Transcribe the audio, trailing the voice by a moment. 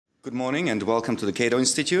Good morning and welcome to the Cato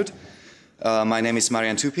Institute. My name is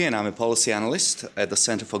Marian Tupy and I'm a policy analyst at the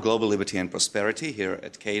Center for Global Liberty and Prosperity here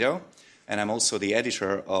at Cato. And I'm also the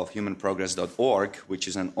editor of humanprogress.org, which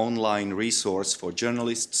is an online resource for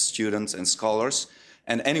journalists, students, and scholars,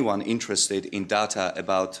 and anyone interested in data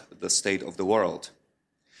about the state of the world.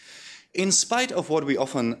 In spite of what we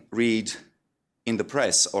often read in the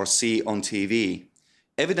press or see on TV,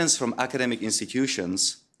 evidence from academic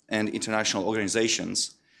institutions and international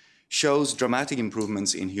organizations shows dramatic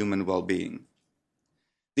improvements in human well-being.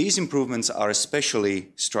 These improvements are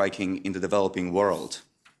especially striking in the developing world.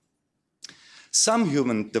 Some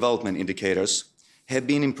human development indicators have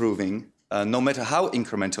been improving, no matter how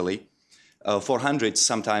incrementally, for hundreds,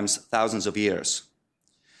 sometimes thousands of years.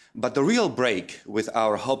 But the real break with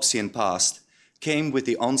our Hobbesian past came with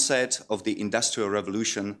the onset of the Industrial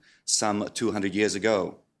Revolution some 200 years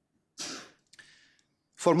ago.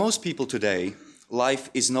 For most people today, life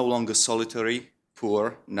is no longer solitary,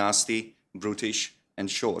 poor, nasty, brutish,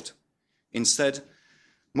 and short. Instead,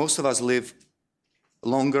 most of us live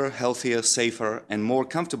longer, healthier, safer, and more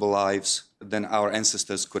comfortable lives than our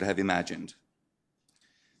ancestors could have imagined.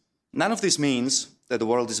 None of this means that the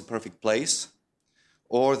world is a perfect place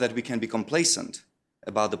or that we can be complacent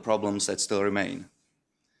about the problems that still remain.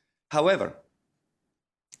 However,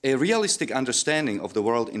 a realistic understanding of the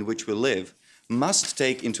world in which we live must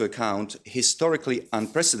take into account historically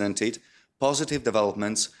unprecedented positive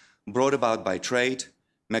developments brought about by trade,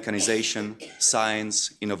 mechanization,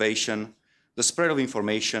 science, innovation, the spread of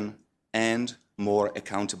information, and more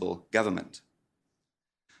accountable government.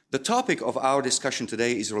 The topic of our discussion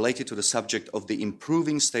today is related to the subject of the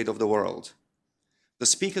improving state of the world. The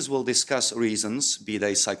speakers will discuss reasons, be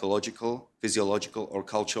they psychological, physiological, or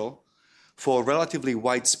cultural, for relatively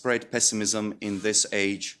widespread pessimism in this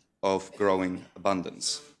age of growing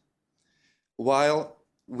abundance. While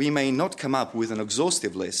we may not come up with an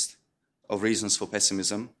exhaustive list of reasons for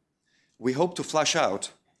pessimism, we hope to flush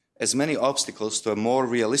out as many obstacles to a more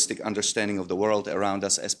realistic understanding of the world around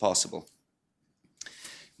us as possible.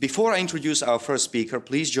 Before I introduce our first speaker,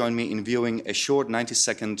 please join me in viewing a short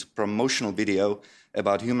 90-second promotional video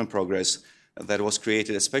about human progress that was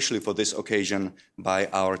created especially for this occasion by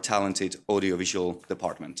our talented audiovisual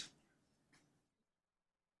department.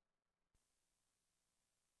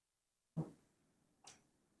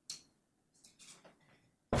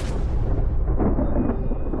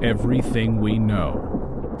 Everything we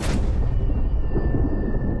know,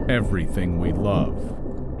 everything we love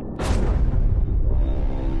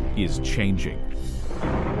is changing.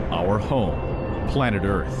 Our home, planet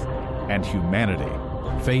Earth, and humanity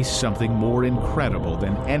face something more incredible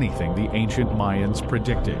than anything the ancient Mayans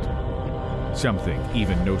predicted. Something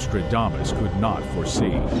even Nostradamus could not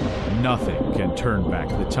foresee. Nothing can turn back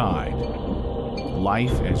the tide.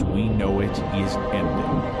 Life as we know it is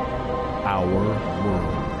ending. Our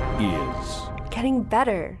world is getting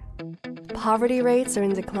better. Poverty rates are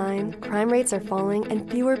in decline, crime rates are falling, and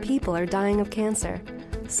fewer people are dying of cancer.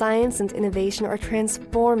 Science and innovation are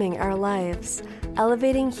transforming our lives,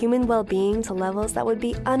 elevating human well-being to levels that would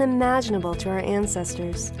be unimaginable to our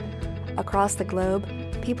ancestors. Across the globe,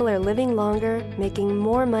 people are living longer, making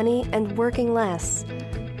more money, and working less.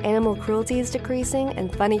 Animal cruelty is decreasing,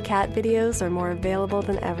 and funny cat videos are more available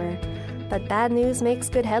than ever. But bad news makes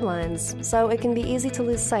good headlines, so it can be easy to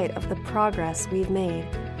lose sight of the progress we've made.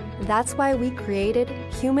 That's why we created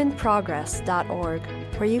humanprogress.org,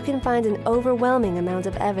 where you can find an overwhelming amount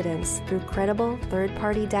of evidence through credible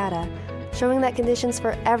third-party data showing that conditions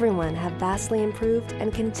for everyone have vastly improved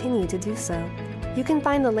and continue to do so. You can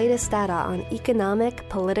find the latest data on economic,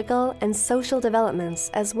 political, and social developments,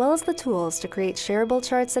 as well as the tools to create shareable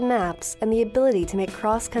charts and maps and the ability to make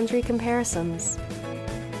cross-country comparisons.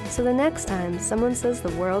 So the next time someone says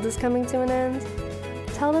the world is coming to an end,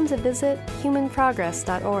 tell them to visit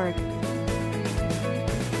humanprogress.org.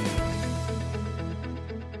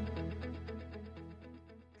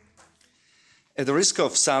 At the risk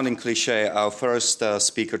of sounding cliché, our first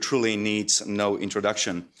speaker truly needs no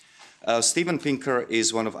introduction. Steven Pinker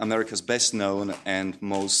is one of America's best-known and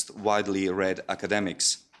most widely read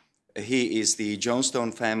academics. He is the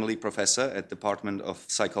Johnstone Family Professor at the Department of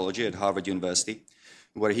Psychology at Harvard University,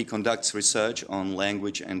 where he conducts research on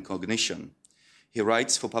language and cognition. He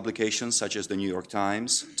writes for publications such as the New York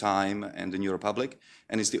Times, Time, and the New Republic,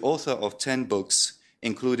 and is the author of 10 books,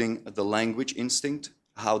 including The Language Instinct,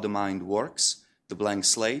 How the Mind Works, The Blank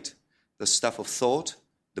Slate, The Stuff of Thought,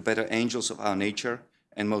 The Better Angels of Our Nature,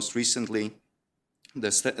 and most recently,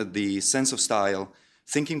 The Sense of Style,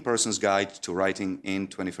 Thinking Person's Guide to Writing in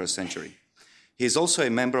 21st Century. He is also a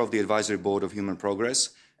member of the advisory board of Human Progress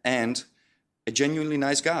and a genuinely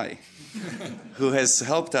nice guy who has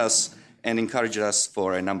helped us and encouraged us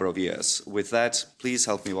for a number of years. With that, please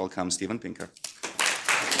help me welcome Steven Pinker.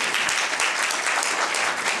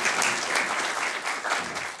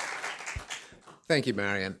 Thank you,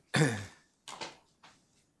 Marian.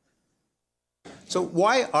 So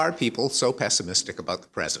why are people so pessimistic about the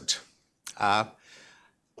present? My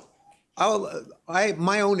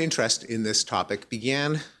own interest in this topic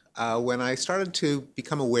began when I started to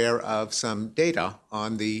become aware of some data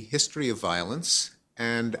on the history of violence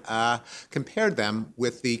and compared them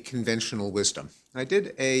with the conventional wisdom. I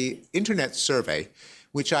did an internet survey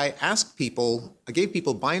which I gave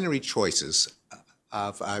people binary choices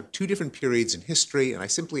of two different periods in history, and I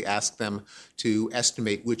simply asked them to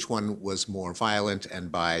estimate which one was more violent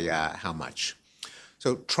and by how much.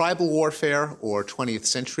 So tribal warfare or 20th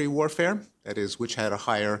century warfare, that is, which had a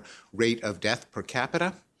higher rate of death per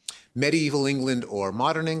capita, medieval England or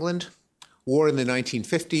modern England, war in the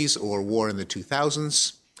 1950s or war in the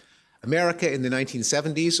 2000s, America in the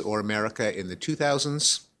 1970s or America in the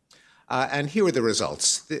 2000s, and here are the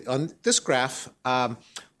results. On this graph,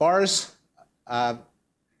 bars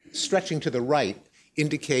stretching to the right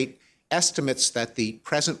indicate estimates that the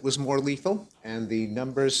present was more lethal, and the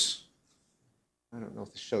numbers, I don't know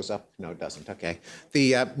if this shows up. No, it doesn't. Okay.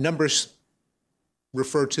 The numbers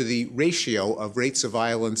refer to the ratio of rates of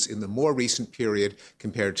violence in the more recent period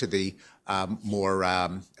compared to the more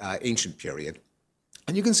ancient period.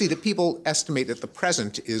 And you can see that people estimate that the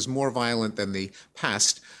present is more violent than the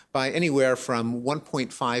past by anywhere from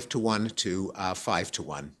 1.5 to 1 to 5 to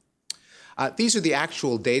 1. These are the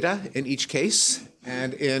actual data in each case,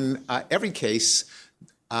 and in every case,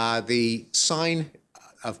 the sign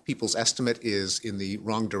of people's estimate is in the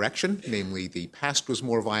wrong direction, namely the past was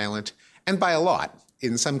more violent, and by a lot.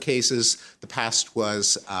 In some cases, the past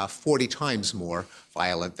was 40 times more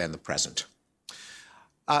violent than the present.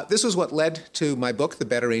 This was what led to my book, The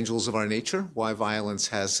Better Angels of Our Nature, Why Violence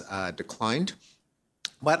Has Declined.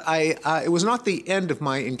 But it was not the end of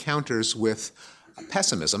my encounters with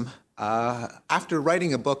pessimism. After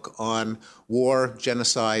writing a book on war,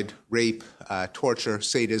 genocide, rape, torture,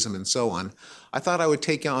 sadism, and so on, I thought I would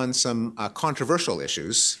take on some controversial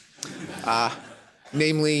issues,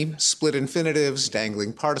 namely split infinitives,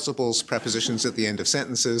 dangling participles, prepositions at the end of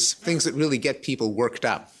sentences, things that really get people worked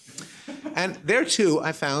up. And there, too,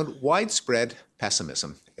 I found widespread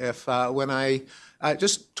pessimism. When I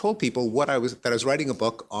just told people that I was writing a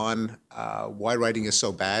book on why writing is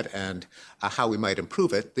so bad and how we might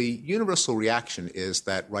improve it, the universal reaction is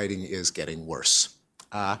that writing is getting worse,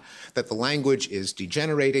 that the language is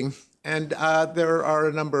degenerating, and there are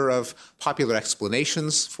a number of popular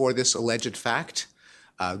explanations for this alleged fact.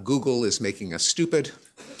 Google is making us stupid.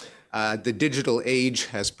 The digital age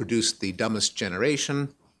has produced the dumbest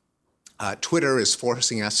generation. Twitter is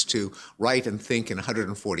forcing us to write and think in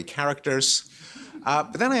 140 characters.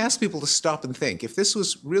 But then I asked people to stop and think. If this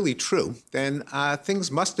was really true, then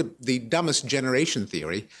the dumbest generation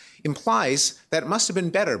theory implies that it must have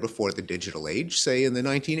been better before the digital age, say in the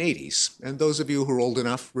 1980s. And those of you who are old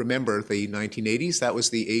enough remember the 1980s. That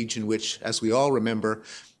was the age in which, as we all remember,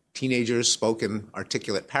 teenagers spoke in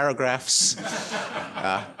articulate paragraphs.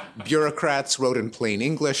 Bureaucrats wrote in plain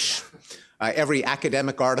English. Every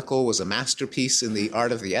academic article was a masterpiece in the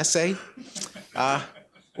art of the essay.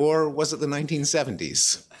 Or was it the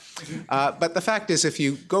 1970s? But the fact is, if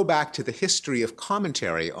you go back to the history of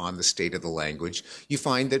commentary on the state of the language, you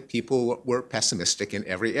find that people were pessimistic in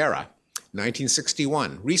every era.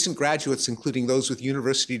 1961, recent graduates, including those with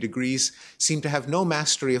university degrees, seem to have no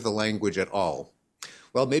mastery of the language at all.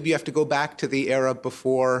 Well, maybe you have to go back to the era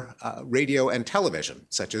before radio and television,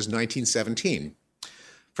 such as 1917.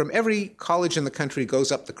 From every college in the country goes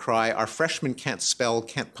up the cry, our freshmen can't spell,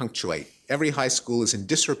 can't punctuate. Every high school is in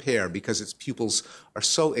disrepair because its pupils are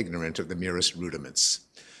so ignorant of the merest rudiments.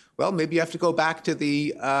 Well, maybe you have to go back to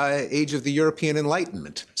the age of the European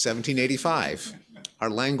Enlightenment, 1785. Our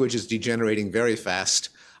language is degenerating very fast.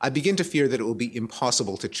 I begin to fear that it will be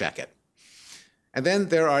impossible to check it. And then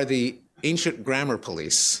there are the ancient grammar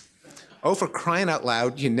police. Oh, for crying out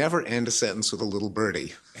loud, you never end a sentence with a little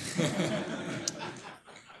birdie.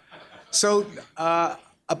 So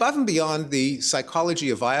above and beyond the psychology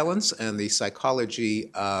of violence and the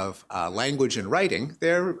psychology of language and writing,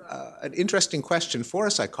 an interesting question for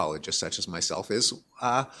a psychologist such as myself is,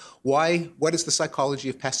 what is the psychology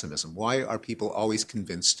of pessimism? Why are people always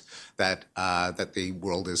convinced that the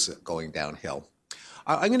world is going downhill?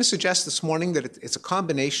 I'm going to suggest this morning that it's a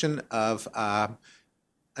combination of a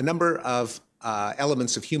number of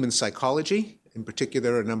elements of human psychology, in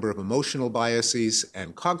particular a number of emotional biases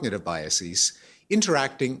and cognitive biases,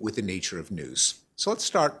 interacting with the nature of news. So let's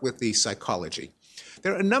start with the psychology.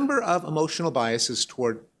 There are a number of emotional biases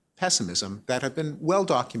toward pessimism that have been well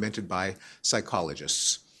documented by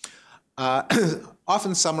psychologists.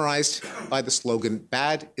 Often summarized by the slogan,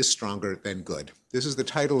 "Bad is stronger than good." This is the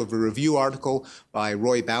title of a review article by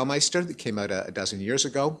Roy Baumeister that came out a dozen years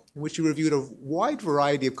ago, in which he reviewed a wide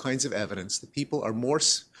variety of kinds of evidence that people are more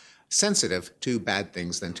sensitive to bad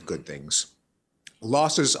things than to good things.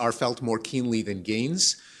 Losses are felt more keenly than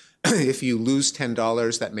gains. If you lose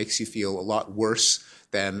 $10, that makes you feel a lot worse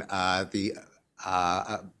than the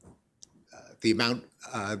amount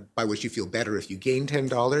by which you feel better if you gain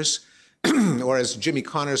 $10. Or as Jimmy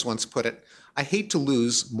Connors once put it, "I hate to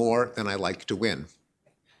lose more than I like to win."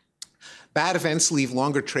 Bad events leave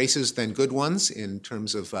longer traces than good ones in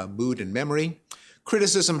terms of mood and memory.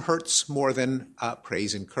 Criticism hurts more than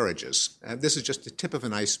praise encourages. This is just the tip of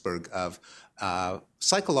an iceberg of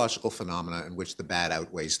psychological phenomena in which the bad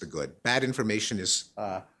outweighs the good. Bad information is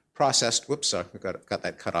processed, sorry, I got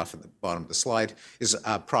that cut off at the bottom of the slide, is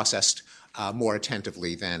processed more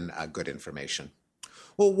attentively than good information.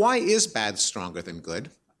 Well, why is bad stronger than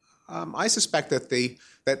good? I suspect that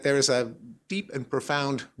there is a deep and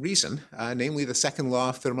profound reason, namely the second law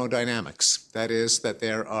of thermodynamics. That is, that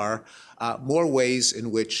there are more ways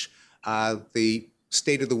in which the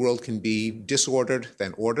state of the world can be disordered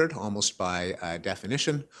than ordered, almost by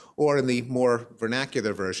definition, or in the more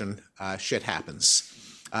vernacular version, shit happens.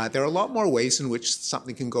 There are a lot more ways in which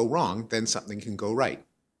something can go wrong than something can go right.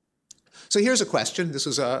 So here's a question. This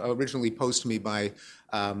was originally posed to me by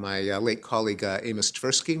my late colleague Amos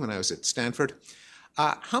Tversky when I was at Stanford.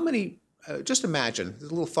 Just imagine, a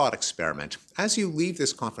little thought experiment. As you leave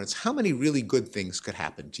this conference, how many really good things could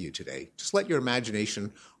happen to you today? Just let your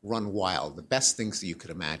imagination run wild, the best things that you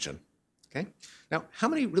could imagine. Okay? Now, how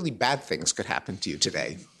many really bad things could happen to you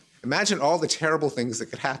today? Imagine all the terrible things that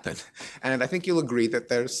could happen. And I think you'll agree that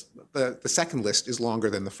the second list is longer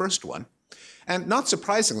than the first one. And not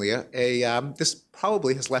surprisingly, this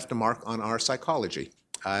probably has left a mark on our psychology.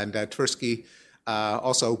 And Tversky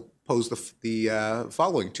also posed the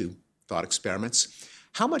following two thought experiments.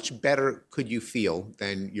 How much better could you feel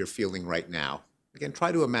than you're feeling right now? Again,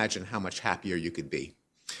 try to imagine how much happier you could be.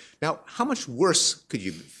 Now, how much worse could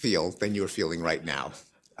you feel than you're feeling right now?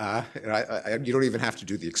 You don't even have to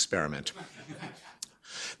do the experiment.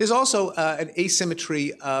 There's also an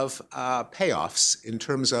asymmetry of payoffs in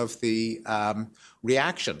terms of the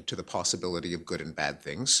reaction to the possibility of good and bad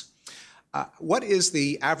things. What is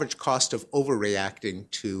the average cost of overreacting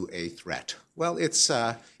to a threat? Well, it's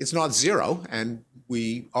not zero, and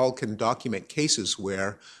we all can document cases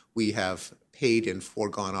where we have paid in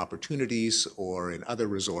foregone opportunities or in other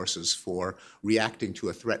resources for reacting to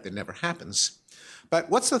a threat that never happens. But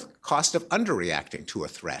what's the cost of underreacting to a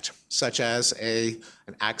threat, such as an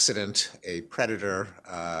accident, a predator,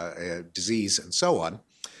 a disease, and so on?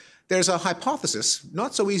 There's a hypothesis,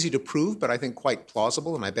 not so easy to prove, but I think quite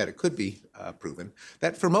plausible, and I bet it could be proven,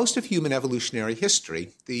 that for most of human evolutionary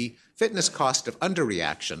history, the fitness cost of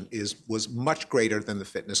underreaction was much greater than the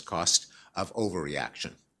fitness cost of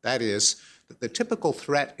overreaction. That is, that the typical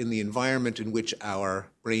threat in the environment in which our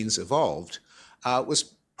brains evolved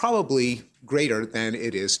was probably greater than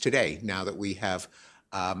it is today, now that we have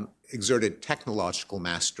exerted technological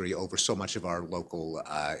mastery over so much of our local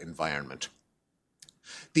environment.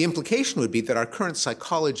 The implication would be that our current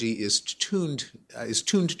psychology is tuned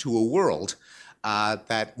to a world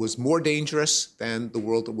that was more dangerous than the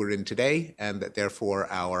world that we're in today, and that therefore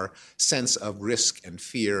our sense of risk and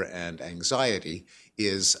fear and anxiety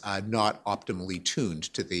is not optimally tuned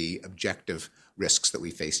to the objective risks that we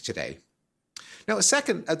face today. Now, a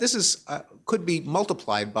second, could be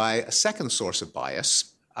multiplied by a second source of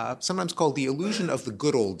bias, sometimes called the illusion of the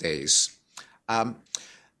good old days.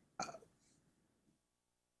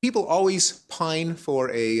 People always pine for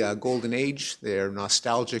a golden age. They're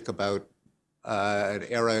nostalgic about an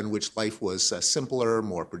era in which life was simpler,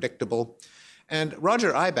 more predictable. And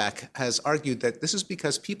Roger Ibach has argued that this is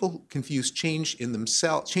because people confuse changes in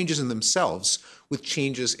themselves with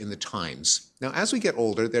changes in the times. Now, as we get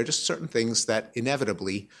older, there are just certain things that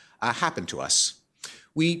inevitably happen to us.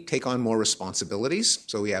 We take on more responsibilities,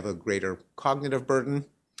 so we have a greater cognitive burden.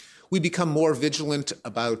 We become more vigilant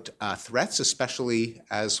about threats, especially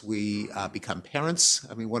as we become parents.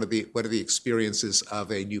 I mean, one of the experiences of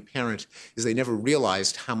a new parent is they never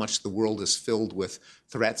realized how much the world is filled with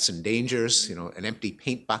threats and dangers. You know, an empty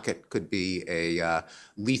paint bucket could be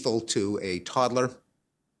lethal to a toddler.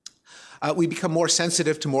 We become more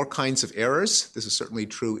sensitive to more kinds of errors. This is certainly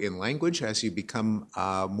true in language. As you become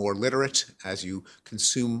more literate, as you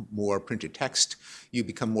consume more printed text, you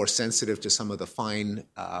become more sensitive to some of the fine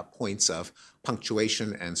points of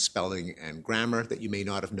punctuation and spelling and grammar that you may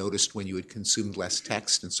not have noticed when you had consumed less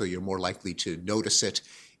text, and so you're more likely to notice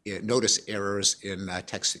errors in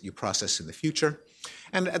text that you process in the future.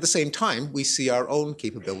 And at the same time, we see our own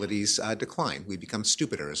capabilities decline. We become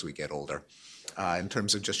stupider as we get older in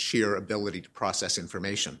terms of just sheer ability to process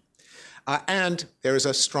information. And there is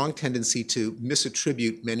a strong tendency to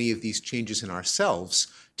misattribute many of these changes in ourselves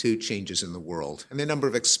to changes in the world. And there are a number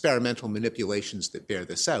of experimental manipulations that bear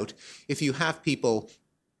this out. If you have people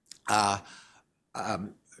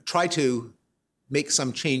try to make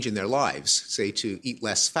some change in their lives, say to eat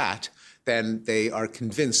less fat, then they are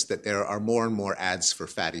convinced that there are more and more ads for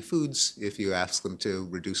fatty foods. If you ask them to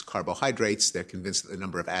reduce carbohydrates, they're convinced that the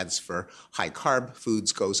number of ads for high-carb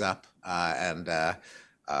foods goes up.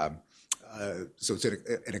 So it's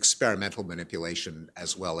an experimental manipulation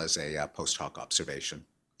as well as a post hoc observation.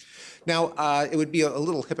 Now, it would be a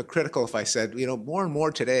little hypocritical if I said, more and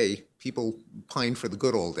more today, people pine for the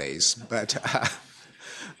good old days. But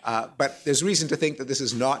there's reason to think that this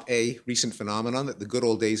is not a recent phenomenon, that the good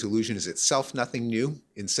old days illusion is itself nothing new.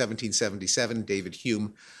 In 1777, David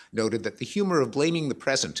Hume noted that the humor of blaming the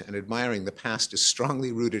present and admiring the past is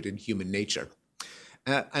strongly rooted in human nature.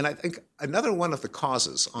 And I think another one of the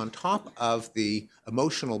causes, on top of the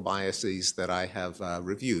emotional biases that I have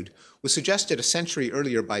reviewed, was suggested a century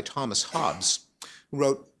earlier by Thomas Hobbes, who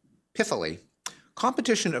wrote pithily,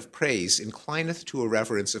 "Competition of praise inclineth to a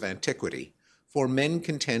reverence of antiquity, for men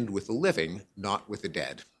contend with the living, not with the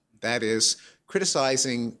dead." That is,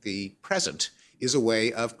 criticizing the present is a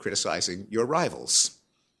way of criticizing your rivals.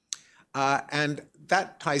 And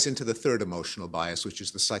that ties into the third emotional bias, which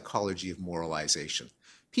is the psychology of moralization.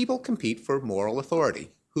 People compete for moral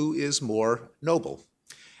authority. Who is more noble?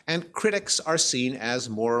 And critics are seen as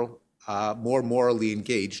more morally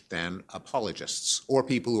engaged than apologists, or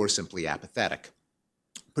people who are simply apathetic,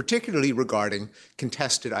 particularly regarding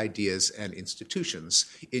contested ideas and institutions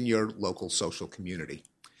in your local social community.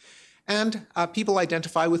 And people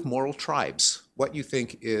identify with moral tribes. What you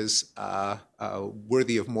think is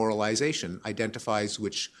worthy of moralization identifies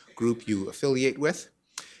which group you affiliate with.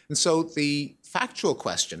 And so the factual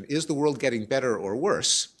question, is the world getting better or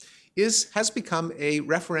worse, has become a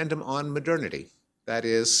referendum on modernity. That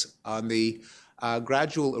is, on the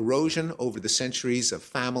gradual erosion over the centuries of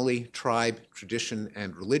family, tribe, tradition,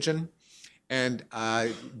 and religion, and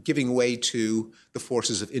giving way to the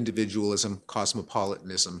forces of individualism,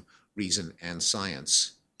 cosmopolitanism, reason, and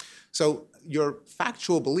science. So your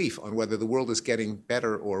factual belief on whether the world is getting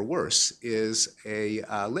better or worse is a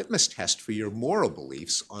litmus test for your moral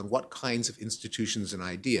beliefs on what kinds of institutions and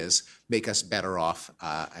ideas make us better off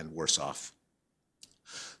and worse off.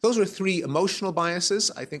 Those are three emotional biases.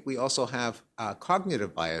 I think we also have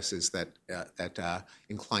cognitive biases that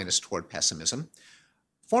incline us toward pessimism.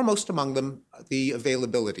 Foremost among them, the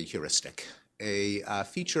availability heuristic, a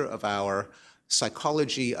feature of our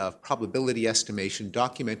psychology of probability estimation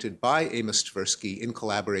documented by Amos Tversky in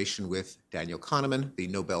collaboration with Daniel Kahneman, the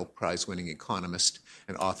Nobel Prize-winning economist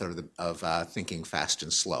and author of Thinking Fast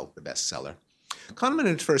and Slow, the bestseller. Kahneman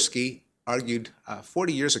and Tversky argued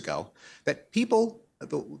 40 years ago that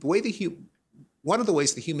one of the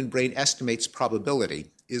ways the human brain estimates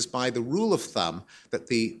probability is by the rule of thumb that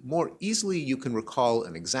the more easily you can recall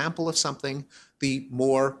an example of something, the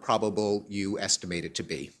more probable you estimate it to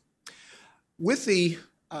be. With the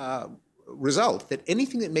result that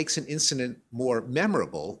anything that makes an incident more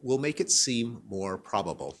memorable will make it seem more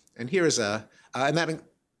probable. And here is and that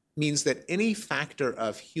means that any factor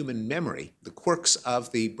of human memory, the quirks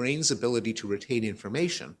of the brain's ability to retain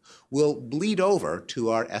information, will bleed over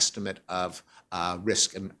to our estimate of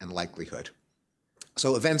risk and likelihood.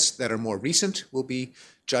 So events that are more recent will be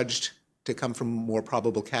judged to come from more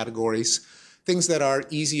probable categories. Things that are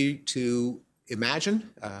easier to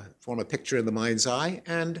imagine, form a picture in the mind's eye,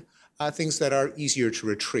 and things that are easier to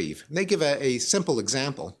retrieve. And they give a simple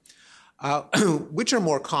example. Which are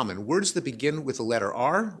more common, words that begin with the letter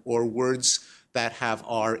R or words that have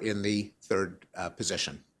R in the third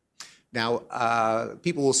position? Now,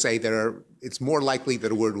 people will say it's more likely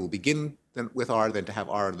that a word will begin with R than to have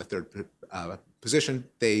R in the third position.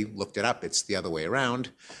 They looked it up. It's the other way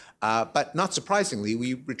around. But not surprisingly,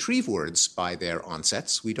 we retrieve words by their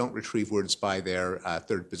onsets. We don't retrieve words by their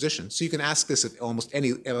third position. So you can ask this of almost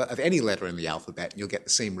any letter in the alphabet, and you'll get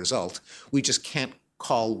the same result. We just can't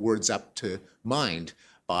call words up to mind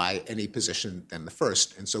by any position than the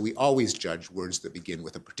first. And so we always judge words that begin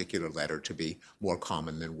with a particular letter to be more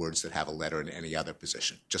common than words that have a letter in any other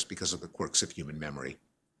position, just because of the quirks of human memory.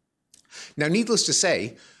 Now, needless to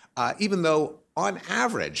say, even though on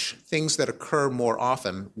average things that occur more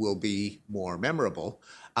often will be more memorable,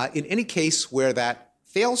 in any case where that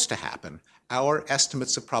fails to happen, our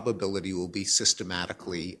estimates of probability will be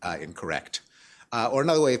systematically incorrect. Or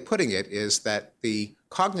another way of putting it is that the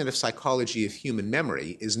cognitive psychology of human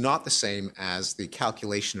memory is not the same as the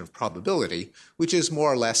calculation of probability, which is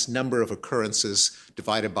more or less number of occurrences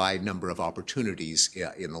divided by number of opportunities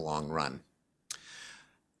in the long run.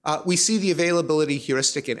 We see the availability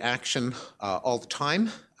heuristic in action all the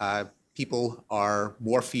time. People are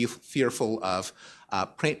more fearful of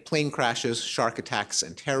plane crashes, shark attacks,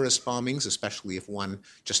 and terrorist bombings, especially if one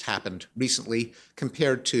just happened recently,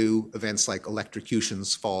 compared to events like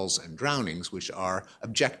electrocutions, falls, and drownings, which are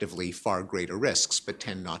objectively far greater risks, but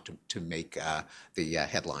tend not to make the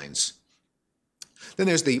headlines. Then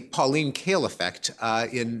there's the Pauline Kael effect.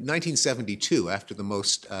 In 1972, after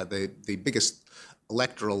the biggest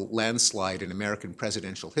electoral landslide in American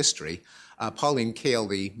presidential history, Pauline Kael,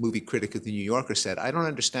 the movie critic of The New Yorker, said, "I don't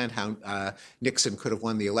understand how Nixon could have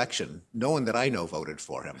won the election. No one that I know voted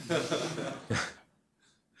for him."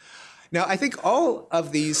 Now, I think all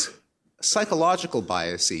of these psychological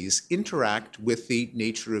biases interact with the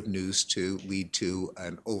nature of news to lead to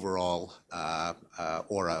an overall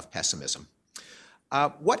aura of pessimism.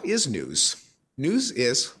 What is news? News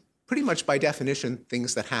is, pretty much by definition,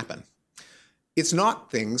 things that happen. It's not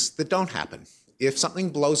things that don't happen. If something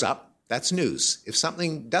blows up, that's news. If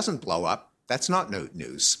something doesn't blow up, that's not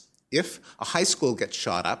news. If a high school gets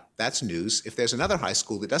shot up, that's news. If there's another high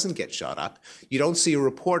school that doesn't get shot up, you don't see a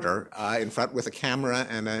reporter in front with a camera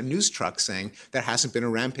and a news truck saying there hasn't been a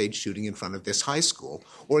rampage shooting in front of this high school,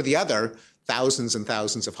 or the other thousands and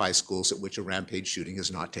thousands of high schools at which a rampage shooting has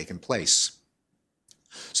not taken place.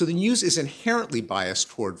 So the news is inherently biased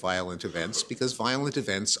toward violent events because violent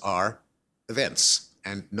events are events,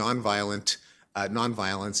 and nonviolence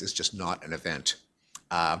is just not an event.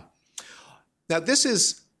 Now, this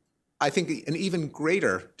is, I think, an even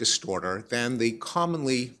greater distorter than the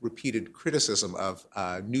commonly repeated criticism of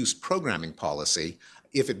news programming policy: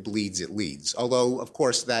 if it bleeds, it leads. Although, of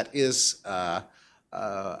course, that is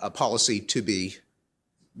a policy to be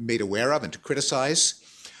made aware of and to criticize.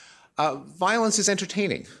 Violence is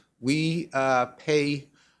entertaining. We pay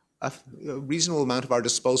a reasonable amount of our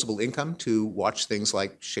disposable income to watch things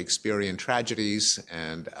like Shakespearean tragedies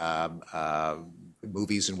and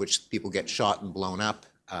movies in which people get shot and blown up.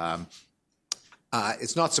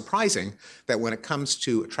 It's not surprising that when it comes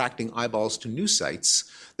to attracting eyeballs to news sites,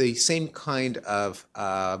 the same kind of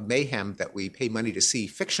mayhem that we pay money to see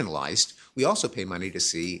fictionalized, we also pay money to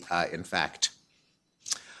see in fact.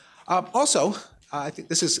 Also, I think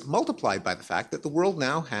this is multiplied by the fact that the world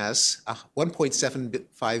now has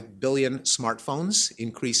 1.75 billion smartphones,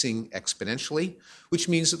 increasing exponentially, which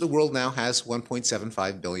means that the world now has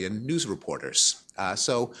 1.75 billion news reporters.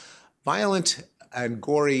 So violent and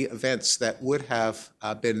gory events that would have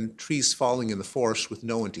been trees falling in the forest with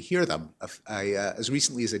no one to hear them as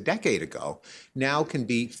recently as a decade ago now can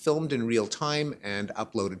be filmed in real time and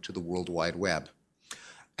uploaded to the World Wide Web.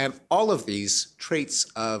 And all of these traits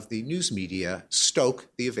of the news media stoke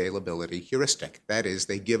the availability heuristic. That is,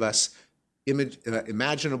 they give us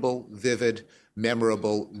imaginable, vivid,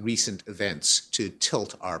 memorable, recent events to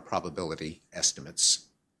tilt our probability estimates.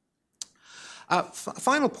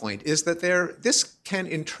 Final point is that this can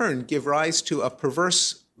in turn give rise to a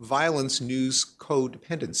perverse violence news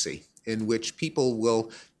codependency, in which people will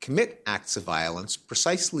commit acts of violence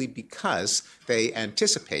precisely because they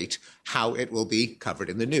anticipate how it will be covered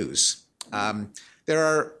in the news. There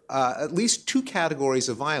are at least two categories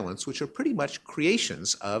of violence which are pretty much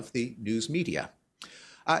creations of the news media.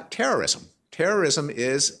 Terrorism. Terrorism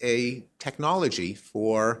is a technology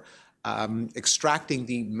for extracting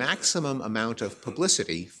the maximum amount of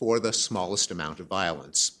publicity for the smallest amount of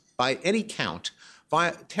violence. By any count,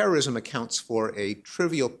 terrorism accounts for a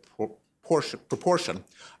trivial proportion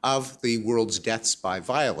of the world's deaths by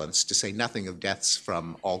violence, to say nothing of deaths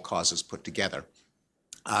from all causes put together.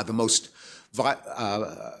 The most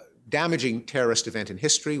damaging terrorist event in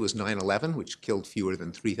history was 9/11, which killed fewer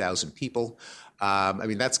than 3,000 people. I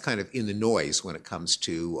mean, that's kind of in the noise when it comes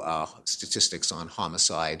to statistics on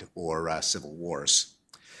homicide or civil wars.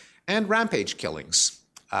 And rampage killings.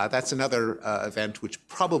 That's another event which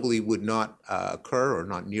probably would not occur, or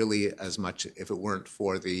not nearly as much, if it weren't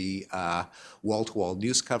for the wall-to-wall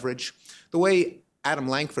news coverage. The way Adam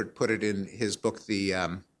Lankford put it in his book,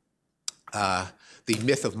 The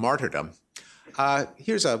Myth of Martyrdom,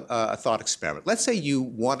 Here's a thought experiment. Let's say you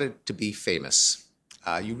wanted to be famous.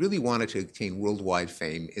 You really wanted to attain worldwide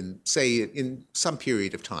fame in some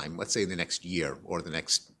period of time, let's say in the next year or the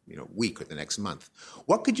next week or the next month.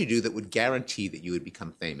 What could you do that would guarantee that you would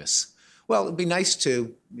become famous? Well, it'd be nice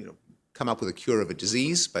to come up with a cure of a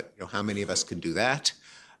disease, but how many of us can do that?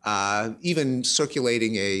 Even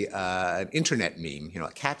circulating an internet meme,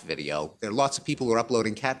 a cat video. There are lots of people who are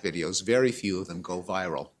uploading cat videos. Very few of them go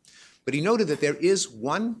viral. But he noted that there is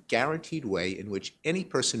one guaranteed way in which any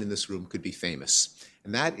person in this room could be famous,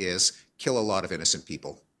 and that is kill a lot of innocent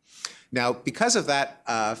people. Now, because of that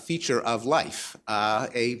feature of life,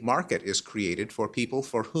 a market is created for people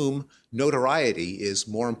for whom notoriety is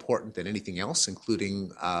more important than anything else,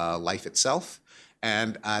 including life itself.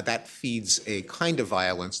 And that feeds a kind of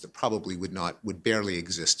violence that probably would barely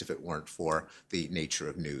exist if it weren't for the nature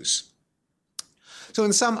of news. So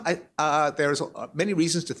in sum, there's many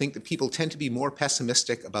reasons to think that people tend to be more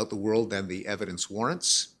pessimistic about the world than the evidence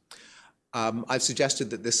warrants. I've suggested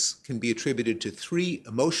that this can be attributed to 3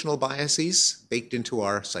 emotional biases baked into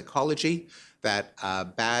our psychology, that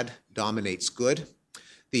bad dominates good,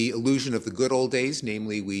 the illusion of the good old days,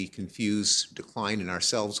 namely we confuse decline in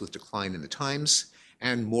ourselves with decline in the times,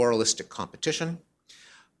 and moralistic competition,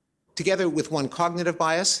 together with one cognitive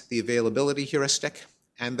bias, the availability heuristic,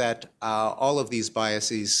 and that all of these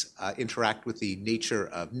biases interact with the nature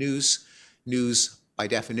of news. News, by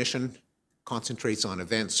definition, concentrates on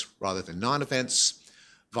events rather than non-events.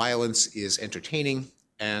 Violence is entertaining,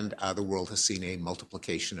 and the world has seen a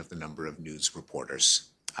multiplication of the number of news reporters.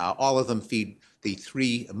 All of them feed the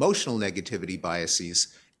 3 emotional negativity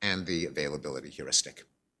biases and the availability heuristic.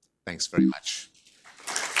 Thanks very much.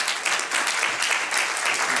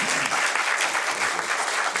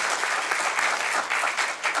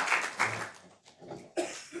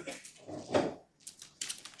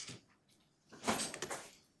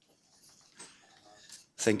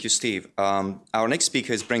 Thank you, Steve. Our next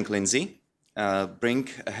speaker is Brink Lindsey.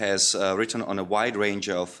 Brink has written on a wide range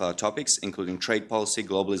of topics, including trade policy,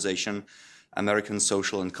 globalization, American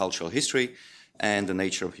social and cultural history, and the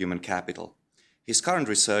nature of human capital. His current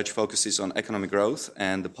research focuses on economic growth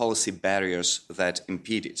and the policy barriers that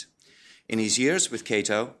impede it. In his years with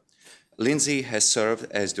Cato, Lindsey has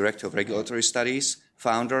served as Director of Regulatory Studies,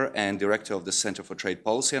 founder and Director of the Center for Trade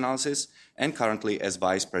Policy Analysis, and currently as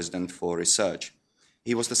Vice President for Research.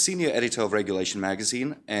 He was the senior editor of Regulation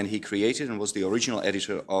magazine, and he created and was the original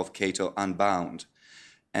editor of Cato Unbound.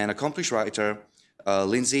 An accomplished writer,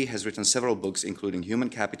 Lindsey has written several books, including Human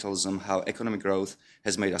Capitalism, How Economic Growth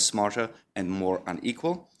Has Made Us Smarter and More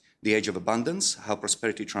Unequal, The Age of Abundance, How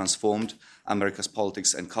Prosperity Transformed America's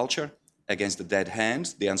Politics and Culture, Against the Dead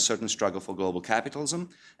Hand, The Uncertain Struggle for Global Capitalism,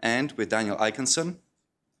 and with Daniel Ikenson,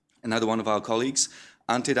 another one of our colleagues,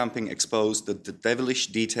 Anti-Dumping Exposed, the Devilish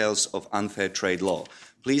Details of Unfair Trade Law.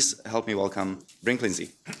 Please help me welcome Brink Lindsey.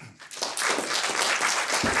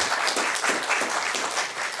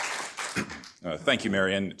 Thank you,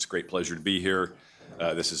 Marian. It's a great pleasure to be here.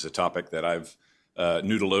 This is a topic that I've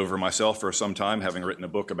noodled over myself for some time, having written a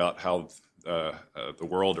book about how the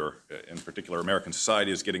world, or in particular American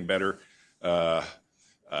society, is getting better at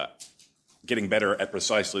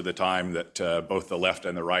precisely the time that both the left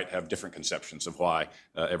and the right have different conceptions of why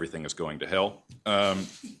everything is going to hell.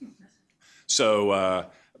 So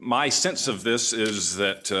my sense of this is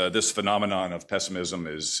that this phenomenon of pessimism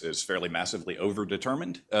is fairly massively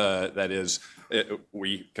overdetermined. That is,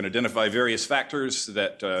 we can identify various factors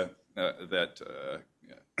that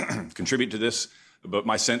contribute to this, but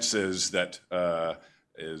my sense is that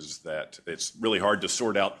it's really hard to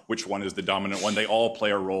sort out which one is the dominant one. They all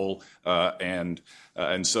play a role, and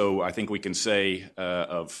so I think we can say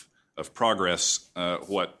of progress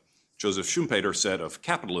what Joseph Schumpeter said of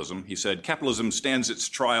capitalism. He said, "Capitalism stands its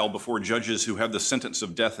trial before judges who have the sentence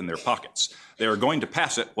of death in their pockets. They are going to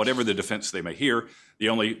pass it, whatever the defense they may hear. The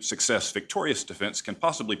only success victorious defense can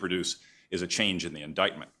possibly produce is a change in the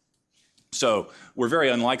indictment." So we're very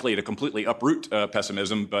unlikely to completely uproot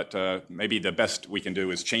pessimism, but maybe the best we can do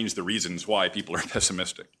is change the reasons why people are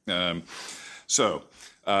pessimistic.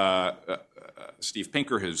 Steve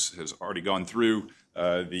Pinker has already gone through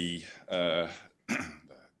the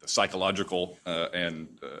psychological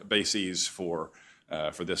and bases for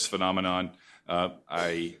this phenomenon.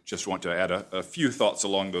 I just want to add a few thoughts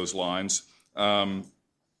along those lines.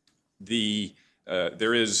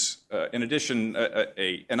 There is, in addition,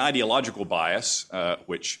 an ideological bias,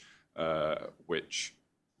 which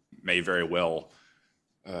may very well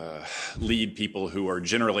lead people who are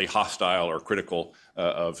generally hostile or critical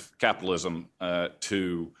of capitalism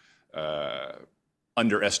to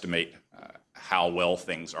underestimate how well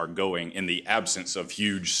things are going in the absence of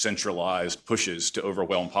huge centralized pushes to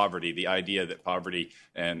overwhelm poverty. The idea that poverty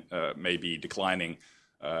may be declining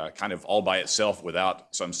kind of all by itself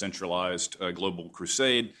without some centralized global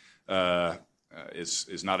crusade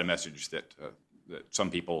is not a message that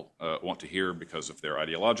some people want to hear because of their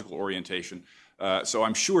ideological orientation. So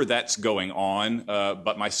I'm sure that's going on,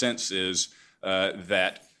 but my sense is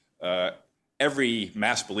that every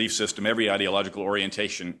mass belief system, every ideological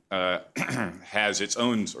orientation has its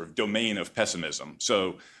own sort of domain of pessimism.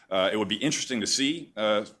 So it would be interesting to see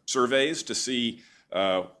surveys to see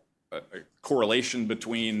a correlation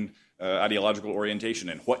between ideological orientation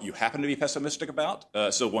and what you happen to be pessimistic about.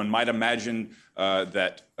 So one might imagine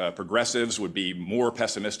that progressives would be more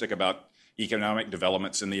pessimistic about economic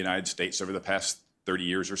developments in the United States over the past 30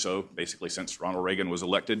 years or so, basically since Ronald Reagan was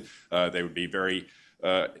elected. They would be very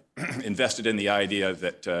invested in the idea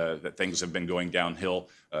that things have been going downhill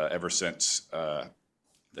ever since the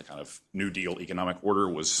kind of New Deal economic order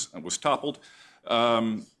was toppled.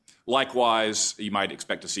 Likewise, you might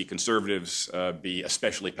expect to see conservatives be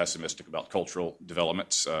especially pessimistic about cultural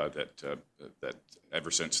developments that ever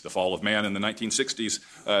since the fall of man in the 1960s,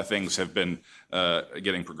 things have been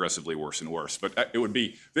getting progressively worse and worse. But it would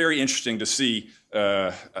be very interesting to see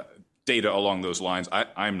data along those lines.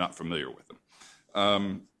 I'm not familiar with them.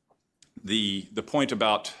 The point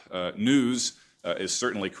about news is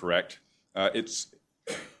certainly correct. And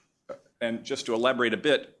just to elaborate a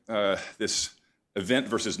bit, this event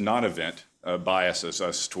versus non-event biases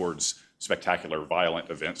us towards spectacular violent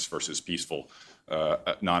events versus peaceful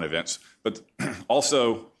non-events. But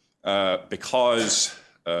also because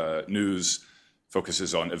news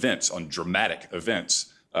focuses on events, on dramatic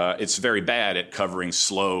events, it's very bad at covering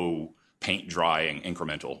slow, paint-drying,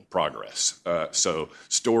 incremental progress. So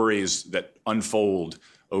stories that unfold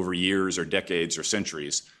over years or decades or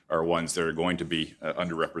centuries are ones that are going to be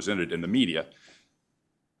underrepresented in the media.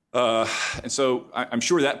 And so I'm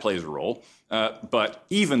sure that plays a role. But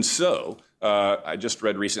even so, I just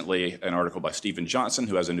read recently an article by Stephen Johnson,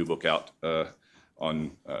 who has a new book out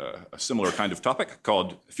on a similar kind of topic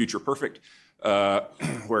called Future Perfect,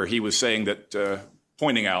 where he was saying that,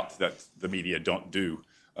 pointing out that the media don't do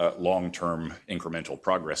long-term incremental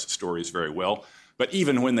progress stories very well. But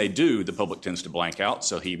even when they do, the public tends to blank out.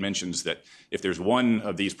 So he mentions that if there's one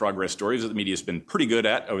of these progress stories that the media has been pretty good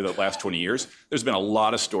at over the last 20 years, there's been a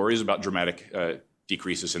lot of stories about dramatic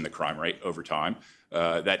decreases in the crime rate over time.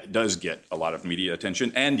 That does get a lot of media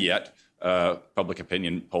attention. And yet, public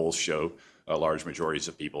opinion polls show large majorities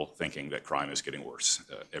of people thinking that crime is getting worse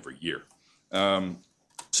every year.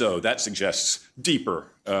 So that suggests deeper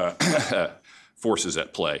forces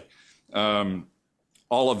at play.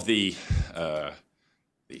 All of the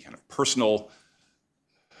kind of personal,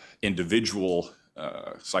 individual,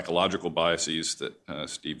 psychological biases that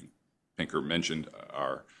Steve Pinker mentioned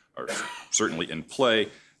are certainly in play.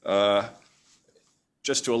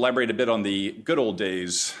 Just to elaborate a bit on the good old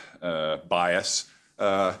days bias,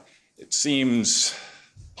 it seems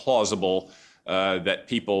plausible that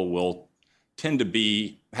people will tend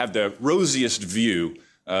to have the rosiest view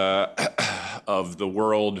of the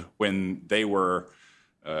world when they were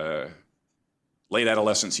late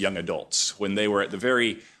adolescents, young adults, when they were at the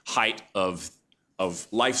very height of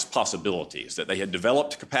life's possibilities, that they had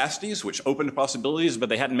developed capacities which opened possibilities, but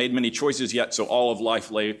they hadn't made many choices yet, so all of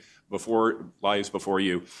life lies before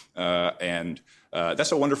you. And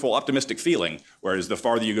that's a wonderful, optimistic feeling, whereas the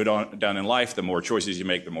farther you go down in life, the more choices you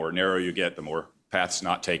make, the more narrow you get, the more paths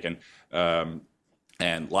not taken,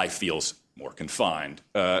 and life feels more confined.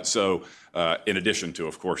 So in addition to,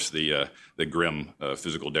 of course, the grim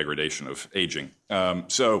physical degradation of aging.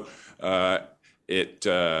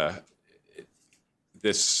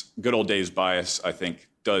 This good old days bias, I think,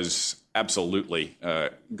 does absolutely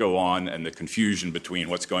go on, and the confusion between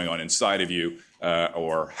what's going on inside of you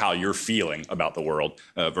or how you're feeling about the world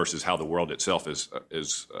versus how the world itself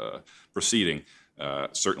is proceeding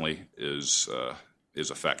certainly is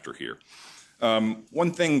a factor here.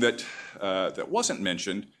 One thing that wasn't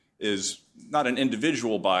mentioned is not an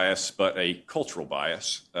individual bias, but a cultural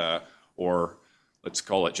bias, or let's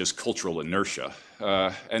call it just cultural inertia.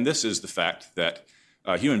 And this is the fact that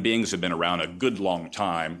human beings have been around a good long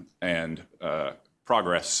time, and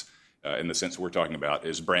progress, in the sense we're talking about,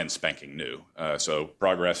 is brand spanking new. So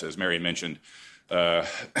progress, as Mary mentioned, of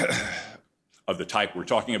the type we're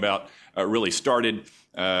talking about, really started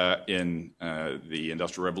in the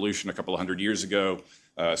Industrial Revolution a couple of hundred years ago.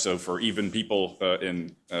 So for even people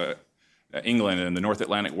in England and the North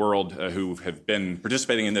Atlantic world who have been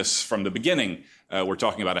participating in this from the beginning, we're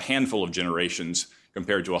talking about a handful of generations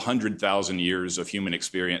compared to 100,000 years of human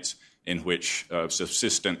experience in which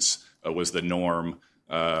subsistence was the norm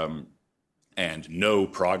and no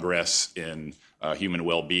progress in human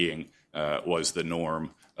well-being was the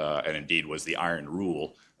norm and indeed was the iron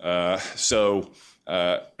rule. So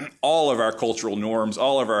all of our cultural norms,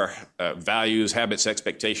 all of our values, habits,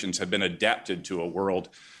 expectations have been adapted to a world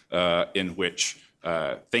in which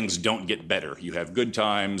things don't get better. You have good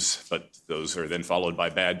times, but those are then followed by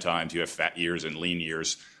bad times. You have fat years and lean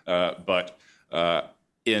years. But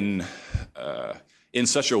in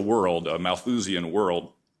such a world, a Malthusian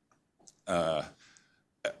world, a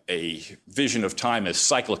vision of time as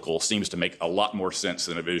cyclical seems to make a lot more sense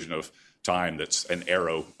than a vision of time that's an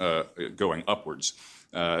arrow going upwards.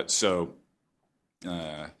 So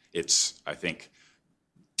it's, I think,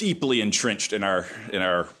 deeply entrenched in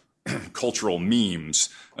our cultural memes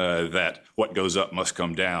that what goes up must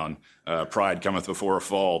come down. Pride cometh before a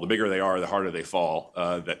fall. The bigger they are, the harder they fall.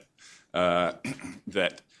 Because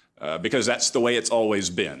that's the way it's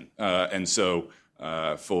always been. And so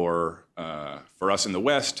for us in the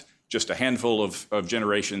West, just a handful of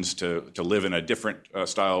generations to live in a different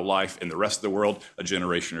style of life. In the rest of the world, a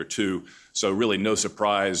generation or two. So really no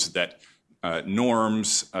surprise that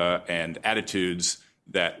norms and attitudes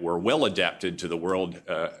that were well adapted to the world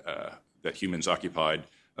that humans occupied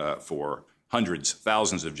for hundreds,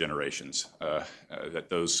 thousands of generations, that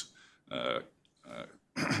those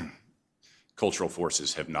cultural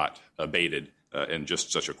forces have not abated in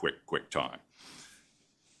just such a quick time.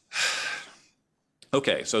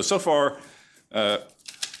 Okay, so far,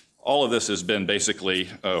 all of this has been basically,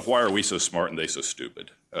 why are we so smart and they so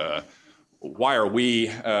stupid? Why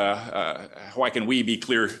can we be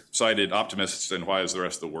clear-sighted optimists, and why is the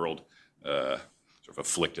rest of the world sort of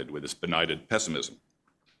afflicted with this benighted pessimism?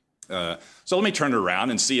 So let me turn it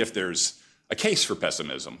around and see if there's a case for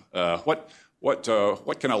pessimism. What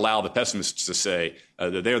can allow the pessimists to say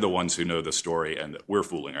that they're the ones who know the story and that we're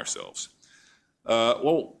fooling ourselves?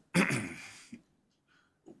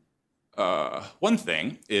 One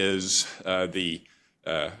thing is the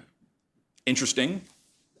interesting,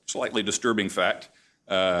 slightly disturbing fact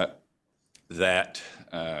that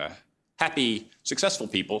happy, successful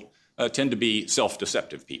people tend to be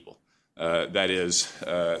self-deceptive people. That is,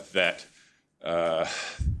 that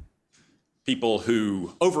people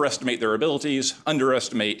who overestimate their abilities,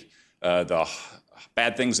 underestimate the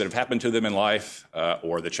bad things that have happened to them in life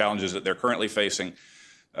or the challenges that they're currently facing,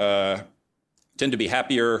 tend to be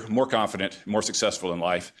happier, more confident, more successful in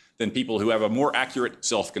life than people who have a more accurate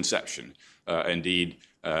self-conception. Indeed,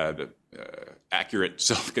 the accurate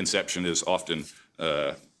self-conception is often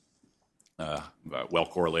well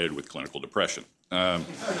correlated with clinical depression.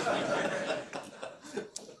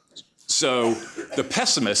 So the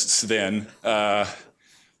pessimists then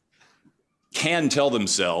can tell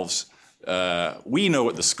themselves, we know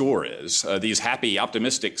what the score is. These happy,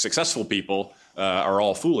 optimistic, successful people are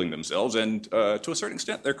all fooling themselves, and to a certain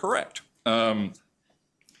extent, they're correct. Beyond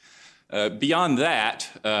that,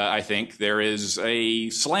 I think there is a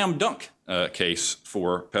slam dunk case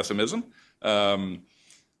for pessimism.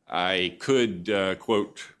 I could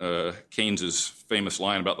quote Keynes's famous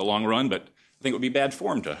line about the long run, but I think it would be bad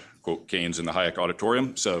form to quote Keynes in the Hayek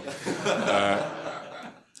Auditorium. So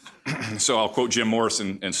I'll quote Jim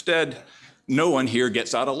Morrison instead. No one here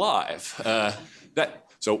gets out alive.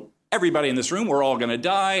 So everybody in this room, we're all going to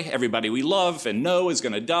die. Everybody we love and know is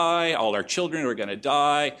going to die. All our children are going to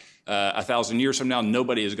die. 1,000 years from now,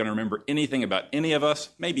 nobody is going to remember anything about any of us.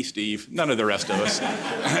 Maybe Steve, none of the rest of us.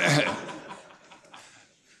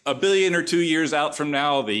 1 billion or 2 years out from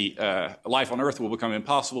now, the life on Earth will become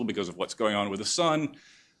impossible because of what's going on with the sun.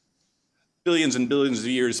 Billions and billions of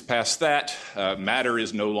years past that, matter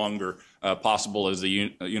is no longer possible as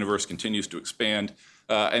the universe continues to expand.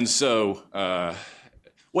 And so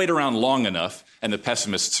wait around long enough, and the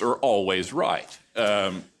pessimists are always right.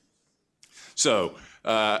 But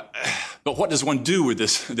what does one do with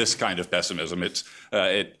this kind of pessimism? It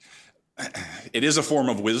is a form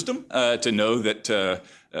of wisdom to know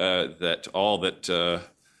that all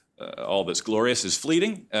that's glorious is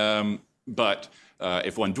fleeting. But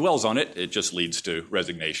if one dwells on it, it just leads to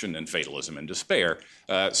resignation and fatalism and despair.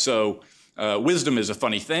 So wisdom is a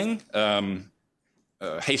funny thing.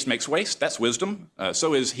 Haste makes waste. That's wisdom.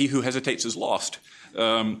 So is he who hesitates is lost.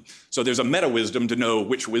 So there's a meta-wisdom to know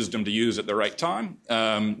which wisdom to use at the right time.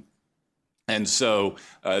 And so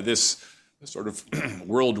this sort of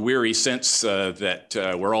world-weary sense that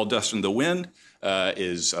we're all dust in the wind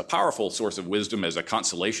is a powerful source of wisdom as a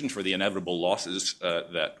consolation for the inevitable losses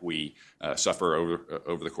that we suffer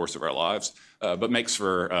over the course of our lives, but makes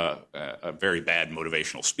for a very bad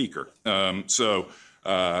motivational speaker.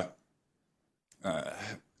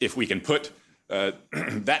 if we can put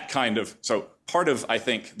that kind of, so part of, I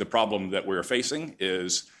think, the problem that we're facing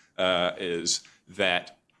is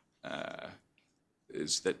that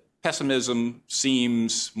pessimism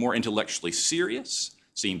seems more intellectually serious,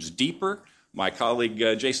 seems deeper. My colleague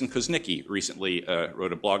Jason Kuznicki recently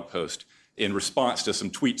wrote a blog post in response to some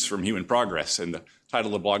tweets from Human Progress, and the title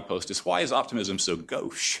of the blog post is "Why is Optimism So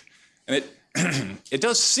Gauche?" And it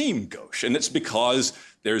does seem gauche, and it's because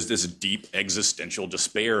there's this deep existential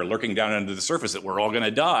despair lurking down under the surface that we're all going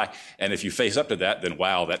to die. And if you face up to that, then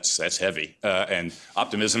wow, that's heavy. And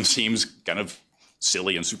optimism seems kind of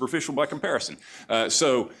silly and superficial by comparison.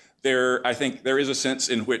 So I think there is a sense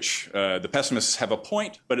in which the pessimists have a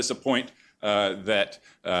point, but it's a point that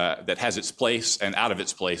has its place, and out of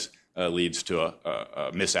its place leads to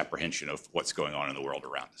a misapprehension of what's going on in the world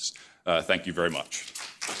around us. Thank you very much.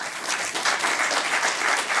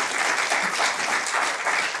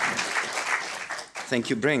 Thank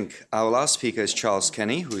you, Brink. Our last speaker is Charles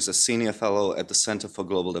Kenny, who is a senior fellow at the Center for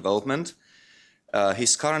Global Development.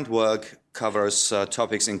 His current work covers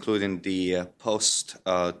topics including the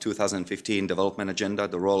post-2015 development agenda,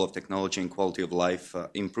 the role of technology in quality of life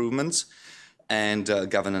improvements, and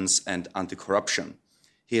governance and anti-corruption.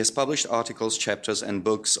 He has published articles, chapters, and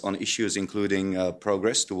books on issues including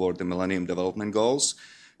progress toward the Millennium Development Goals,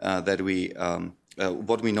 what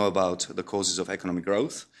we know about the causes of economic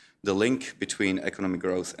growth, the link between economic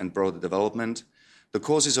growth and broader development, the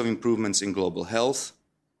causes of improvements in global health,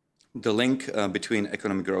 the link between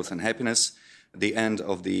economic growth and happiness, the end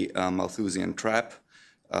of the Malthusian trap,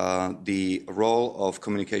 the role of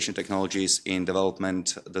communication technologies in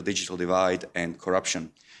development, the digital divide, and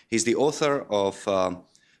corruption. He's the author of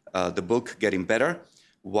the book Getting Better,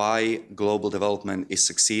 Why Global Development is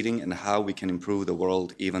Succeeding and How We Can Improve the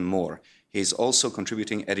World Even More. He's also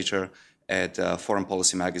contributing editor at Foreign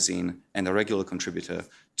Policy Magazine and a regular contributor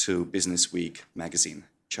to Business Week magazine.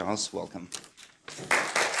 Charles, welcome.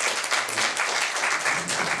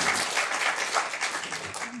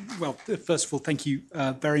 Well, first of all, thank you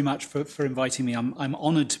very much for inviting me. I'm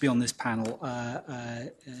honoured to be on this panel,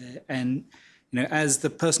 and as the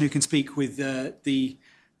person who can speak with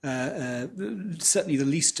certainly the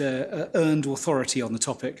least earned authority on the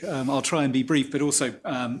topic, I'll try and be brief, but also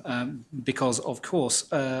because, of course,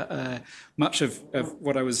 much of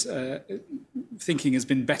what I was thinking has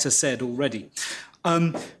been better said already.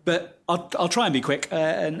 But I'll try and be quick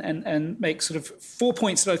and make sort of 4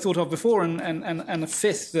 points that I thought of before, and a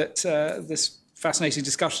fifth that this fascinating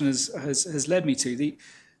discussion has led me to.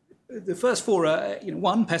 The first four are,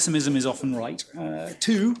 one, pessimism is often right.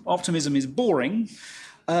 Two, optimism is boring.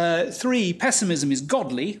 Three, pessimism is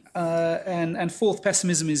godly, and fourth,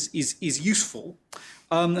 pessimism is useful.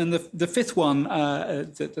 And the fifth one,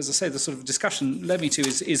 that, as I say, the sort of discussion led me to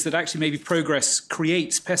is that actually maybe progress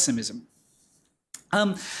creates pessimism.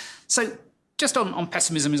 So just on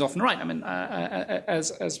pessimism is often right. I mean,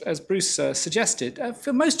 as Bruce suggested,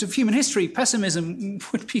 for most of human history, pessimism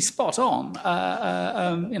would be spot on.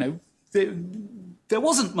 There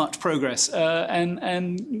wasn't much progress,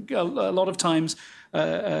 and a lot of times,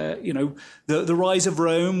 the rise of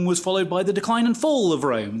Rome was followed by the decline and fall of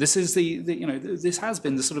Rome. This is this has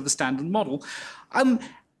been the sort of the standard model, and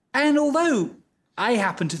although I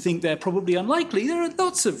happen to think they're probably unlikely, there are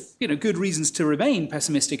lots of good reasons to remain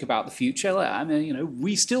pessimistic about the future. I mean,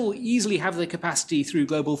 we still easily have the capacity through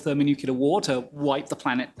global thermonuclear war to wipe the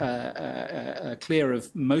planet clear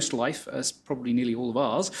of most life, as probably nearly all of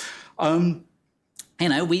ours.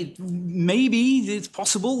 Maybe it's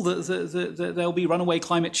possible that there'll be runaway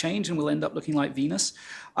climate change and we'll end up looking like Venus.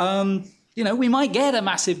 We might get a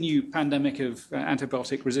massive new pandemic of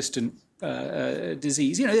antibiotic-resistant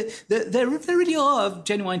disease. There really are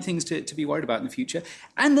genuine things to be worried about in the future,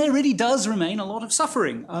 and there really does remain a lot of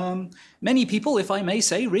suffering. Many people, if I may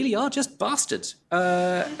say, really are just bastards.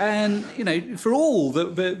 And for all the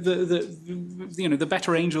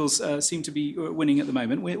better angels seem to be winning at the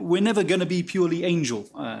moment, we're never going to be purely angel,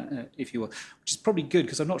 if you will, which is probably good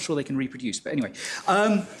because I'm not sure they can reproduce. But anyway.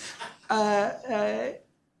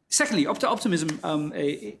 Secondly, optimism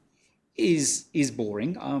is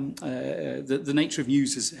boring. The nature of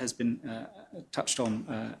news has been touched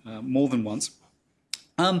on more than once.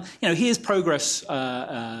 Here's progress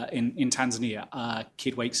in Tanzania. A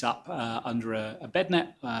kid wakes up under a bed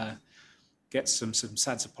net, gets some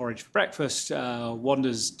sadza porridge for breakfast,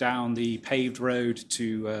 wanders down the paved road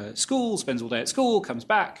to school, spends all day at school, comes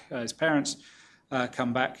back. His parents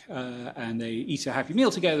come back and they eat a happy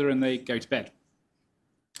meal together and they go to bed.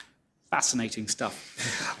 Fascinating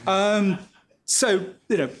stuff.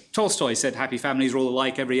 Tolstoy said happy families are all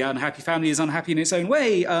alike. Every unhappy family is unhappy in its own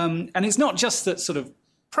way. And it's not just that sort of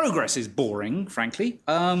progress is boring, frankly.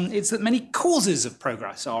 It's that many causes of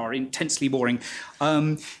progress are intensely boring.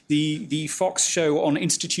 The Fox show on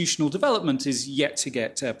institutional development is yet to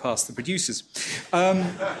get past the producers.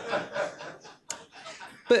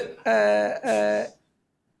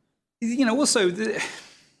 Also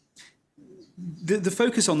the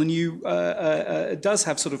focus on the new does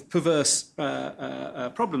have sort of perverse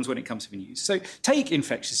problems when it comes to the news. So take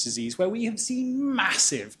infectious disease, where we have seen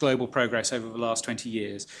massive global progress over the last 20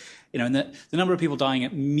 years. And the number of people dying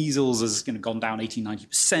at measles has gone down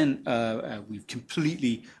 80-90%. We've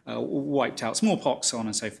completely wiped out smallpox, so on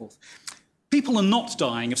and so forth. People are not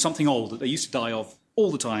dying of something old that they used to die of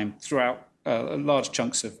all the time throughout large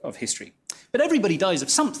chunks of history. But everybody dies of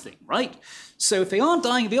something, right? So if they aren't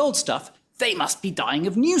dying of the old stuff, they must be dying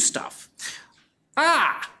of new stuff.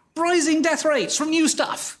 Rising death rates from new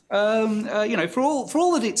stuff. For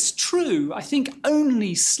all that it's true, I think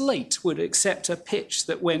only Slate would accept a pitch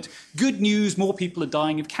that went, good news, more people are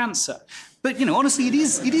dying of cancer. But, honestly, it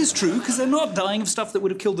is true, because they're not dying of stuff that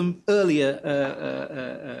would have killed them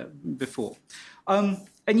earlier before. And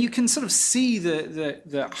you can sort of see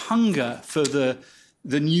the hunger for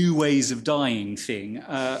the new ways of dying thing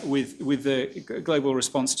with the global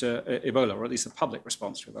response to Ebola, or at least the public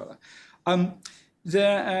response to Ebola.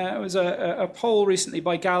 There was a poll recently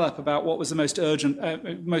by Gallup about what was the most urgent,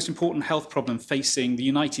 most important health problem facing the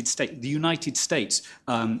United States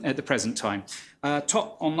at the present time.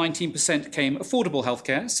 Top on 19% came affordable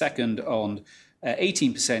healthcare. Second on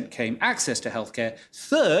 18% came access to healthcare.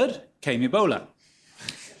 Third came Ebola.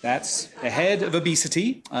 That's ahead of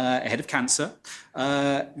obesity, ahead of cancer.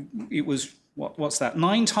 It was, what's that?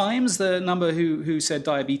 9 times the number who said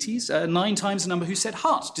diabetes, 9 times the number who said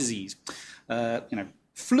heart disease.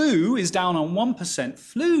 Flu is down on 1%.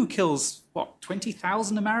 Flu kills,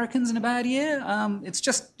 20,000 Americans in a bad year? It's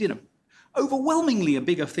just, overwhelmingly a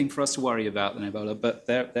bigger thing for us to worry about than Ebola, but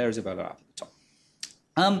there is Ebola up at the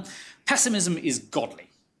top. Pessimism is godly.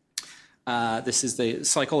 This is the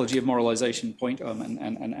psychology of moralization point,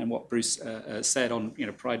 and what Bruce said on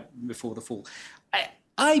Pride Before the Fall.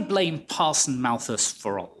 I blame Parson Malthus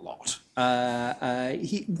for a lot.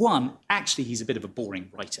 He's a bit of a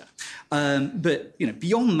boring writer, but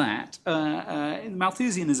beyond that,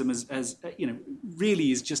 Malthusianism as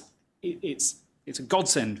really is just it's a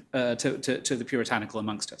godsend to the puritanical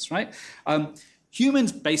amongst us, right?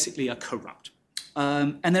 Humans basically are corrupt.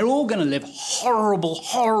 And they're all going to live horrible,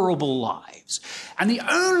 horrible lives. And the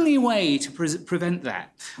only way to prevent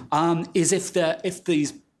that is if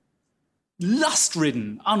these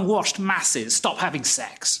lust-ridden, unwashed masses stop having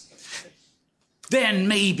sex. Then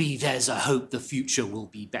maybe there's a hope the future will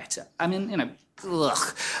be better. I mean,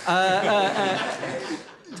 ugh.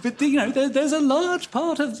 But there's a large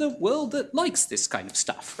part of the world that likes this kind of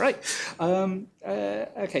stuff, right?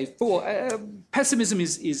 Pessimism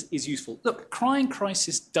is useful. Look, crying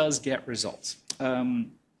crisis does get results.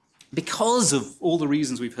 Because of all the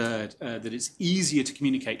reasons we've heard, that it's easier to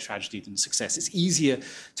communicate tragedy than success. It's easier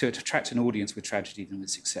to attract an audience with tragedy than with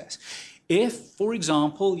success. If, for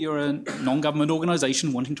example, you're a non-government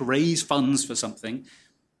organization wanting to raise funds for something,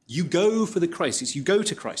 you go for the crisis, you go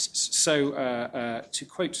to crisis. So to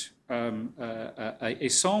quote a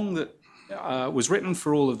song that was written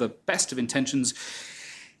for all of the best of intentions,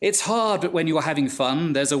 it's hard, but when you're having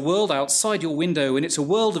fun, there's a world outside your window, and it's a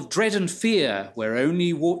world of dread and fear, where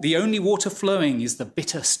the only water flowing is the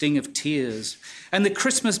bitter sting of tears. And the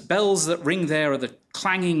Christmas bells that ring there are the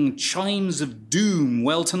clanging chimes of doom.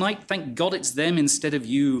 Well, tonight, thank God it's them instead of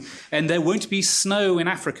you. And there won't be snow in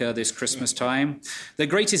Africa this Christmas time. The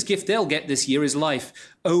greatest gift they'll get this year is life.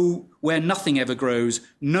 Oh, where nothing ever grows,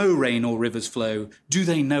 no rain or rivers flow. Do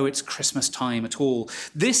they know it's Christmas time at all?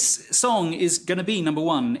 This song is going to be number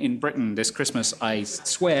 1 in Britain this Christmas, I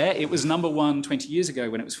swear. It was number 1 20 years ago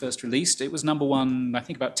when it was first released. It was number 1, I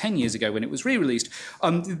think, about 10 years ago when it was re-released.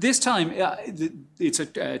 This time, it's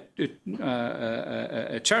a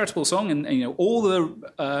charitable song, and all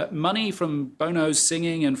the money from Bono's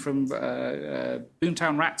singing and from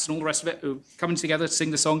Boomtown Rats and all the rest of it coming together to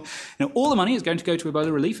sing the song, all the money is going to go to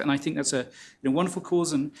Ebola relief, and I think that's a wonderful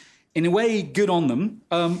cause, and in a way, good on them.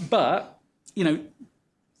 But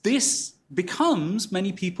this becomes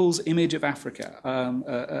many people's image of Africa,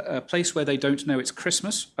 a place where they don't know it's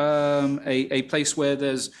Christmas, a place where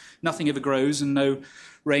there's nothing ever grows and no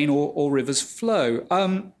rain or rivers flow,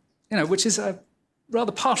 which is a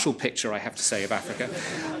rather partial picture, I have to say, of Africa.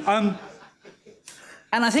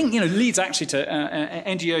 And I think, leads actually to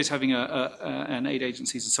NGOs having and aid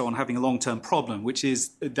agencies and so on having a long-term problem, which is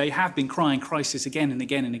they have been crying crisis again and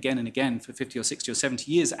again and again and again for 50 or 60 or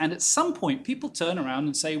 70 years. And at some point, people turn around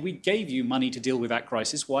and say, we gave you money to deal with that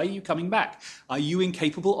crisis. Why are you coming back? Are you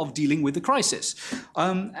incapable of dealing with the crisis?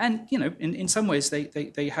 And, in some ways,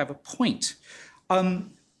 they have a point. But,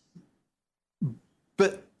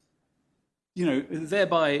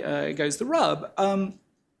 thereby goes the rub.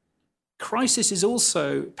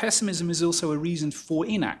 Pessimism is also a reason for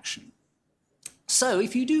inaction. So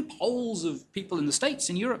if you do polls of people in the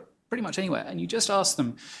States, in Europe, pretty much anywhere, and you just ask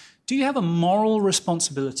them, do you have a moral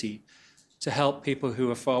responsibility to help people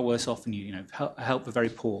who are far worse off than you, help the very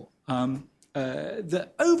poor? The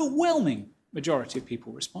overwhelming majority of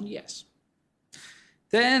people respond yes.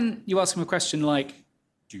 Then you ask them a question like,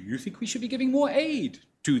 do you think we should be giving more aid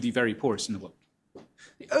to the very poorest in the world?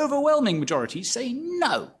 The overwhelming majority say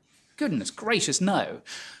no. Goodness gracious, no.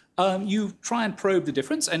 You try and probe the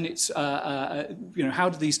difference, and it's how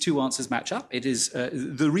do these two answers match up? It is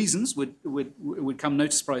the reasons would come no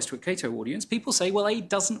surprise to a Cato audience. People say, well, aid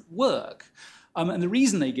doesn't work, and the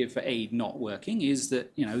reason they give for aid not working is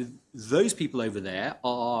that those people over there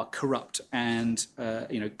are corrupt and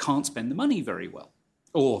can't spend the money very well,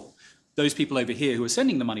 or those people over here who are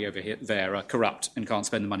sending the money over here there are corrupt and can't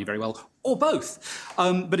spend the money very well, or both.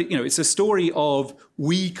 But it's a story of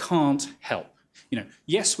we can't help.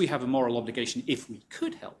 Yes, we have a moral obligation if we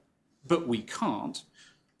could help, but we can't.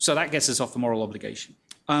 So that gets us off the moral obligation.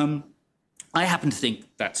 I happen to think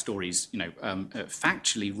that story's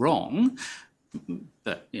factually wrong.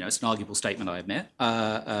 But it's an arguable statement, I admit.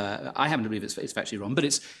 I happen to believe it's factually wrong, but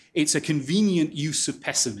it's a convenient use of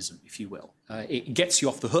pessimism, if you will. It gets you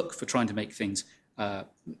off the hook for trying to make things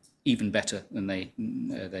even better than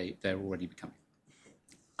they're already becoming.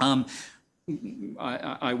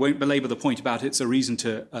 I won't belabor the point about it's a reason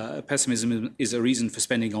to pessimism is a reason for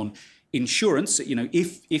spending on insurance.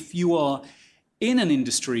 If you are in an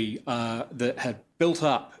industry that had built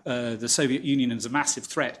up the Soviet Union as a massive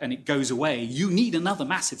threat and it goes away, you need another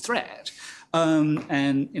massive threat.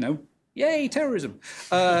 Yay, terrorism.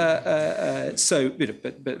 But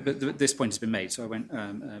this point has been made, so I won't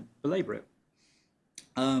belabor it.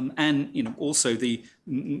 Also the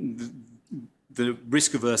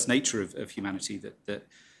risk-averse nature of humanity, that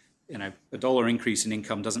a dollar increase in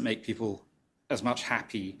income doesn't make people as much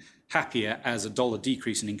happier as a dollar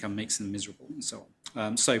decrease in income makes them miserable, and so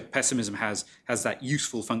on. So pessimism has that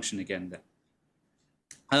useful function again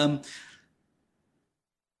there.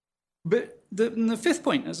 But the fifth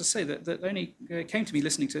point, as I say, that only came to me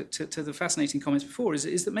listening to the fascinating comments before,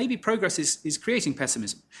 is that maybe progress is creating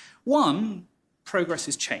pessimism. One, progress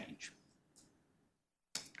is change.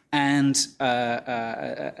 And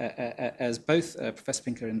as both Professor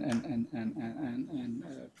Pinker and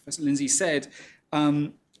Professor Lindsay said,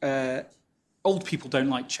 old people don't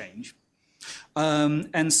like change.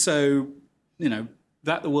 And so,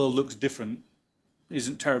 that the world looks different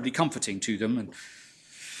isn't terribly comforting to them. And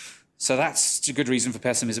so that's a good reason for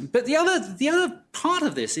pessimism. But the other part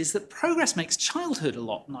of this is that progress makes childhood a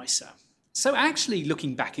lot nicer. So actually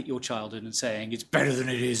looking back at your childhood and saying it's better than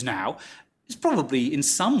it is now is probably in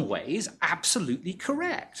some ways absolutely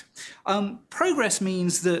correct. Progress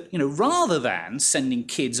means that, rather than sending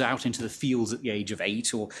kids out into the fields at the age of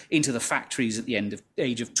 8 or into the factories at the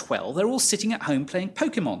age of 12, they're all sitting at home playing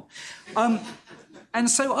Pokemon. And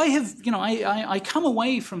so I have, I come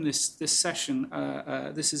away from this session.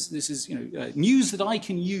 This is news that I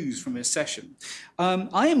can use from this session.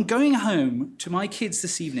 I am going home to my kids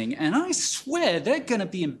this evening, and I swear they're going to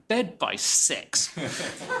be in bed by 6.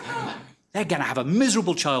 They're going to have a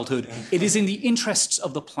miserable childhood. It is in the interests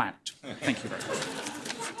of the planet. Thank you very much.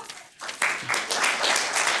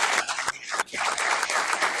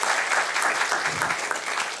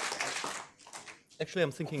 Actually,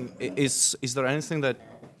 I'm thinking, is there anything that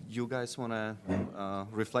you guys want to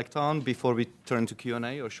reflect on before we turn to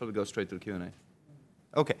Q&A, or shall we go straight to Q&A?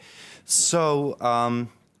 Okay. So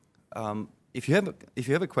if you have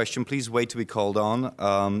a question, please wait to be called on.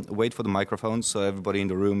 Wait for the microphone so everybody in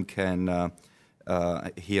the room can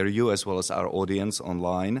hear you, as well as our audience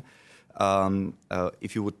online.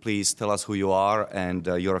 If you would please tell us who you are and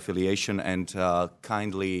your affiliation, and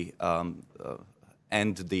kindly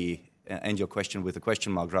end your question with a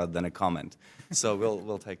question mark rather than a comment. So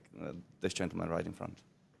we'll take this gentleman right in front.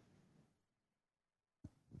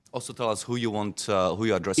 Also, tell us who you want, who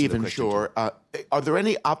you're addressing the question to. Are there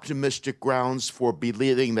any optimistic grounds for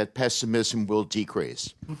believing that pessimism will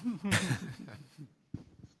decrease?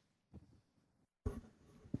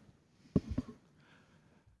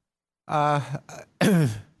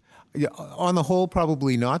 Yeah, on the whole,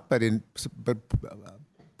 probably not, but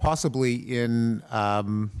possibly in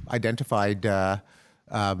identified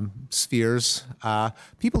spheres.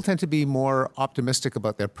 People tend to be more optimistic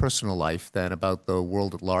about their personal life than about the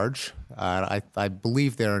world at large. I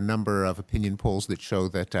believe there are a number of opinion polls that show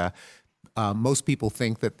that most people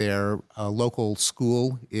think that their local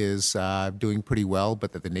school is doing pretty well,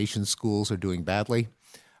 but that the nation's schools are doing badly.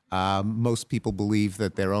 Most people believe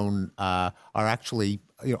that their own are actually,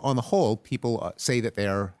 on the whole, people say that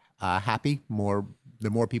they're happy. There are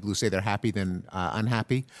more people who say they're happy than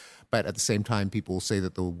unhappy, but at the same time, people say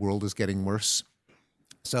that the world is getting worse.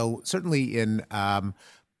 So certainly in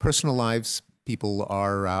personal lives, people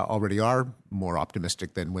are already more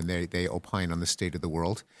optimistic than when they opine on the state of the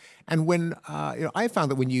world. And when I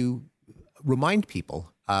found that when you remind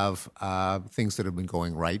people of things that have been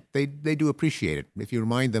going right, they do appreciate it. If you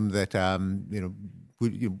remind them that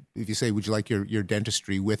if you say, "Would you like your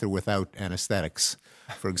dentistry with or without anesthetics,"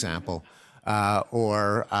 for example,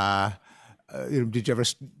 or did you ever,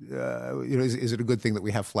 is it a good thing that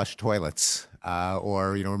we have flush toilets?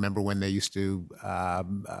 Or remember when they used to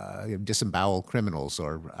disembowel criminals?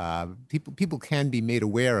 Or people can be made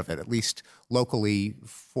aware of it, at least locally,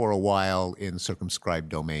 for a while in circumscribed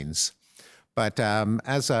domains. But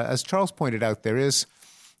as Charles pointed out, there is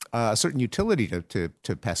a certain utility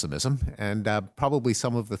to pessimism, and probably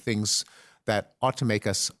some of the things that ought to make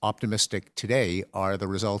us optimistic today are the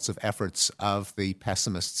results of efforts of the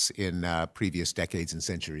pessimists in previous decades and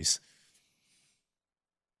centuries.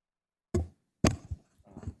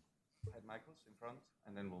 Michael's in front,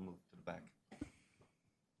 and then we'll move to the back.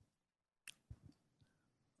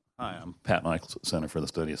 Hi, I'm Pat Michaels at Center for the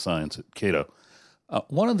Study of Science at Cato.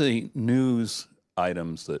 One of the news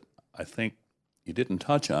items that I think you didn't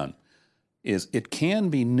touch on is it can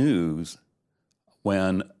be news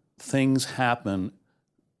when things happen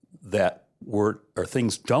or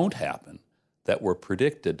things don't happen that were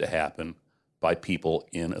predicted to happen by people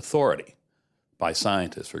in authority, by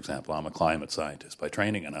scientists, for example. I'm a climate scientist by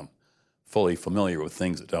training, and I'm fully familiar with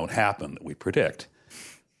things that don't happen that we predict.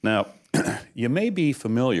 Now, you may be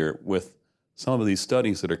familiar with some of these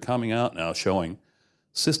studies that are coming out now showing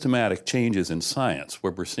systematic changes in science,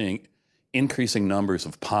 where we're seeing increasing numbers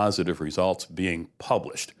of positive results being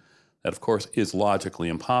published. That, of course, is logically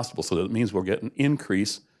impossible, so that means we'll get an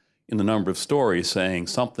increase in the number of stories saying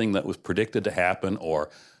something that was predicted to happen or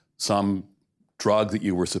some drug that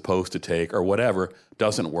you were supposed to take or whatever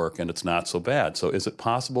doesn't work and it's not so bad. So is it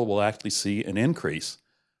possible we'll actually see an increase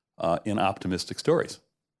in optimistic stories?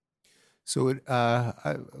 So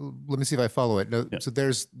let me see if I follow it. No, yeah. So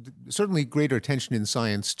there's certainly greater attention in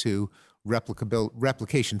science to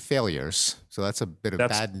replication failures. So that's a bit of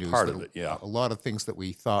bad news. Part of it, yeah. A lot of things that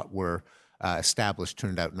we thought were established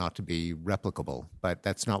turned out not to be replicable. But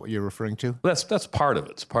that's not what you're referring to? That's part of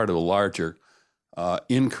it. It's part of a larger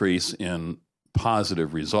increase in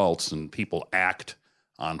positive results, and people act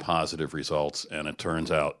on positive results, and it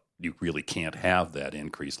turns out you really can't have that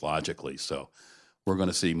increase logically. So we're going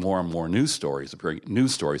to see more and more news stories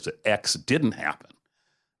that X didn't happen.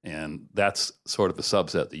 And that's sort of the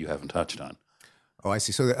subset that you haven't touched on. Oh, I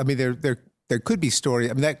see. So, I mean, there could be stories.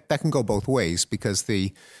 I mean, that can go both ways, because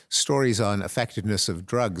the stories on effectiveness of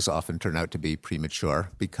drugs often turn out to be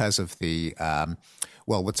premature because of the,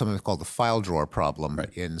 what's sometimes called the file drawer problem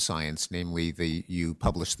in science, namely you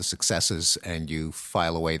publish the successes and you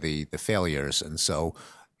file away the failures. And so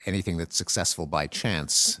anything that's successful by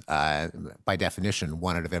chance, by definition,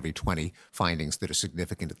 1 out of every 20 findings that are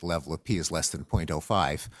significant at the level of p is less than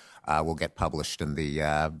 0.05 will get published, and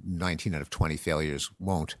the 19 out of 20 failures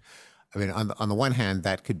won't. I mean, on the one hand,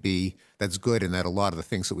 that's good in that a lot of the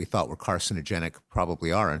things that we thought were carcinogenic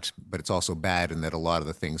probably aren't, but it's also bad in that a lot of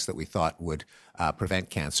the things that we thought would prevent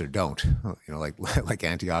cancer don't, like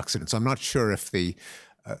antioxidants. So I'm not sure if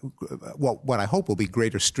what I hope will be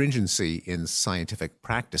greater stringency in scientific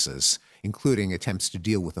practices, including attempts to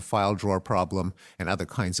deal with the file drawer problem and other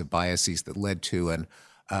kinds of biases that led to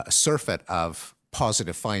a surfeit of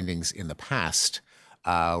positive findings in the past,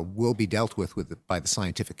 will be dealt with by the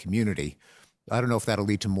scientific community. I don't know if that'll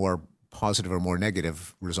lead to more positive or more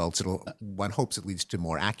negative results. One hopes it leads to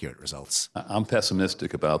more accurate results. I'm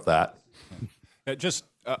pessimistic about that. Just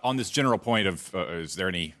on this general point of is there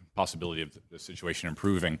any possibility of the situation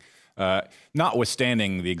improving,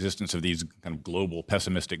 notwithstanding the existence of these kind of global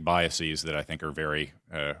pessimistic biases that I think are very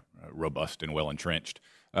robust and well entrenched,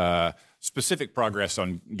 specific progress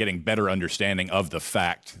on getting better understanding of the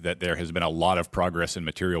fact that there has been a lot of progress in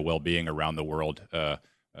material well-being around the world,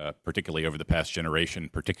 particularly over the past generation,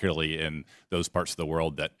 particularly in those parts of the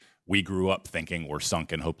world that we grew up thinking were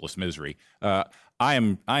sunk in hopeless misery. I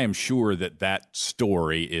am sure that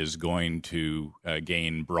story is going to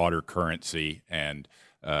gain broader currency and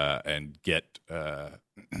get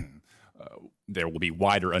there will be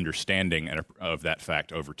wider understanding of that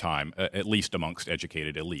fact over time, at least amongst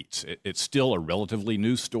educated elites. It's still a relatively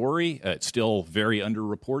new story. It's still very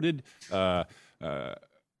underreported.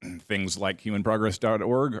 Things like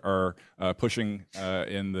humanprogress.org are pushing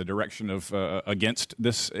in the direction of against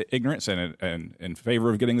this ignorance and in favor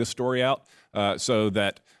of getting this story out. So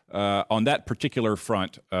that on that particular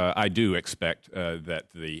front, I do expect that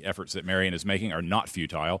the efforts that Marian is making are not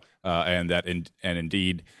futile, and that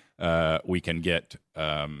indeed we can get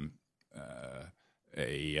a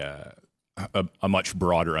much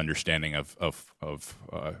broader understanding of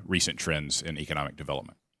recent trends in economic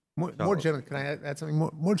development. More generally, can I add something?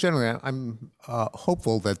 More generally, I'm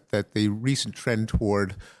hopeful that the recent trend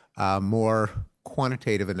toward more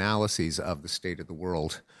quantitative analyses of the state of the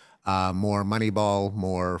world, more Moneyball,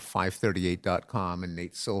 more 538.com and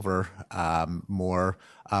Nate Silver, more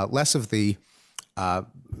less of the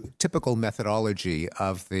typical methodology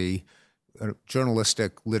of the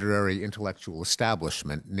journalistic, literary, intellectual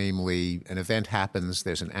establishment, namely an event happens,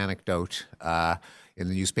 there's an anecdote in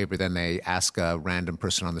the newspaper, then they ask a random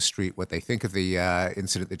person on the street what they think of the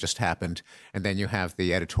incident that just happened, and then you have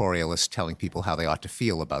the editorialist telling people how they ought to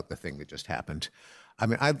feel about the thing that just happened. I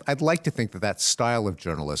mean, I'd like to think that style of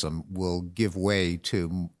journalism will give way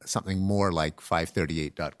to something more like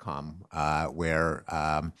 538.com,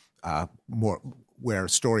 where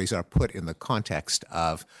stories are put in the context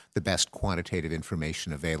of the best quantitative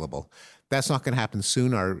information available. That's not going to happen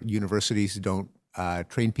soon. Our universities don't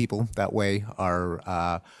train people that way.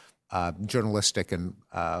 Our journalistic and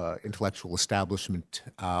intellectual establishment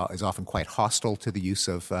is often quite hostile to the use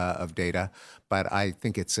of data, but I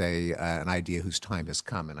think it's an idea whose time has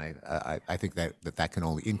come, and I think that can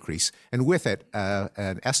only increase. And with it,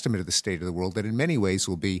 an estimate of the state of the world that in many ways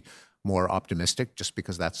will be more optimistic, just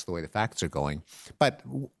because that's the way the facts are going. But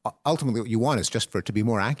ultimately, what you want is just for it to be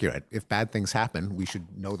more accurate. If bad things happen, we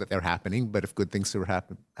should know that they're happening. But if good things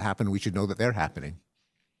happen, we should know that they're happening.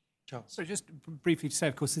 So just briefly to say,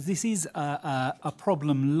 of course, this is a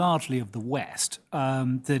problem largely of the West,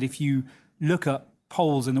 that if you look at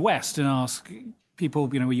polls in the West and ask people,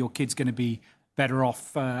 are your kids going to be better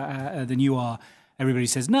off than you are, everybody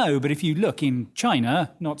says no. But if you look in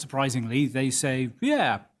China, not surprisingly, they say,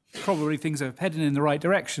 yeah, probably things are heading in the right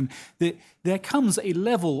direction. There comes a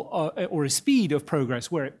level or a speed of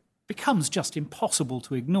progress where it becomes just impossible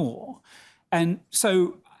to ignore. And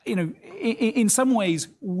so, in some ways,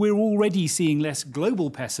 we're already seeing less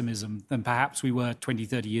global pessimism than perhaps we were 20,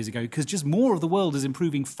 30 years ago, because just more of the world is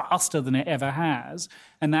improving faster than it ever has.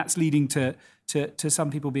 And that's leading to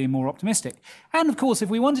some people being more optimistic. And of course, if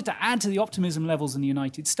we wanted to add to the optimism levels in the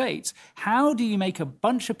United States, how do you make a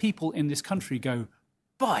bunch of people in this country go,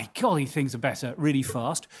 by golly, things are better really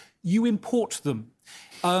fast? You import them.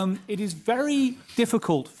 It is very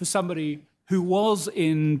difficult for somebody who was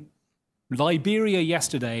in Liberia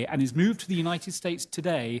yesterday and is moved to the United States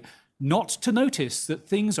today not to notice that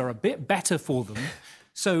things are a bit better for them.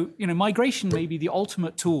 So, migration may be the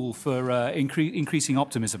ultimate tool for increasing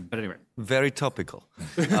optimism. But anyway. Very topical.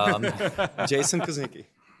 Jason Kuznicki.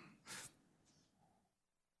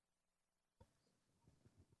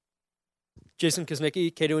 Jason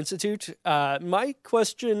Kuznicki, Cato Institute. My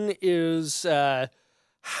question is,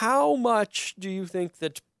 how much do you think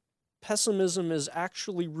that pessimism is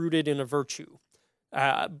actually rooted in a virtue,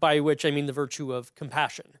 by which I mean the virtue of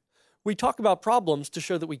compassion? We talk about problems to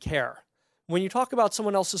show that we care. When you talk about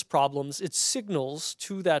someone else's problems, it signals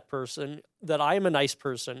to that person that I am a nice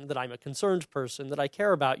person, that I'm a concerned person, that I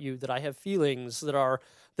care about you, that I have feelings that are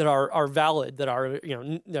valid, that are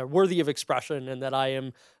they're worthy of expression, and that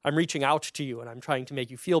I'm reaching out to you and I'm trying to make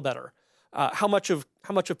you feel better. How much of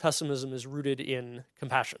pessimism is rooted in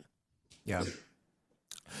compassion? Yeah.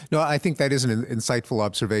 No, I think that is an insightful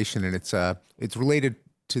observation, and it's related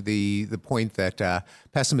to the point that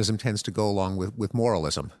pessimism tends to go along with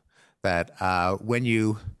moralism. That when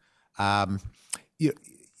you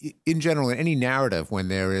in general, in any narrative, when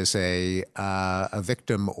there is a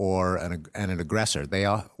victim or an aggressor, they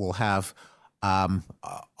will have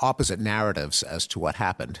opposite narratives as to what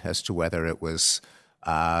happened, as to whether it was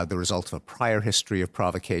the result of a prior history of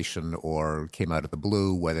provocation or came out of the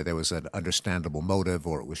blue, whether there was an understandable motive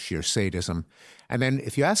or it was sheer sadism. And then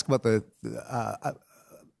if you ask about the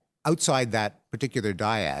outside that particular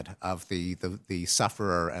dyad of the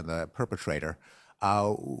sufferer and the perpetrator,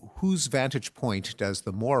 whose vantage point does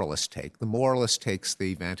the moralist take? The moralist takes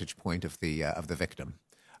the vantage point of the victim.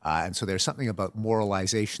 And so there's something about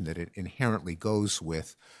moralization that it inherently goes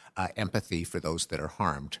with empathy for those that are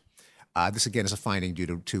harmed. This, again, is a finding due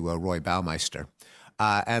to Roy Baumeister.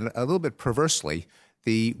 And a little bit perversely,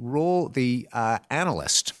 the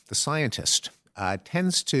analyst, the scientist,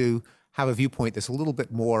 tends to have a viewpoint that's a little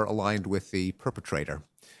bit more aligned with the perpetrator.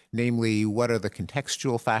 Namely, what are the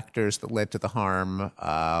contextual factors that led to the harm?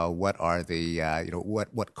 What are the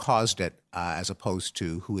what caused it, as opposed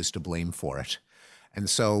to who is to blame for it? And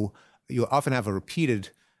so you often have a repeated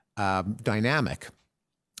dynamic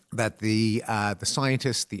that the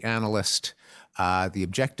scientist, the analyst, the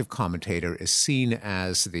objective commentator is seen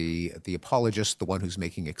as the apologist, the one who's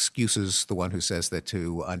making excuses, the one who says that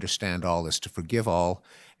to understand all is to forgive all,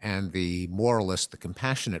 and the moralist, the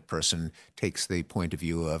compassionate person, takes the point of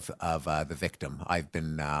view of the victim. I've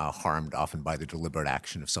been harmed often by the deliberate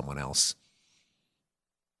action of someone else.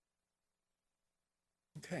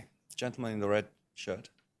 Okay, gentleman in the red shirt,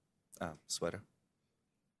 sweater.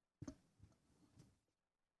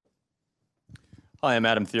 Hi, I'm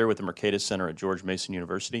Adam Thier with the Mercatus Center at George Mason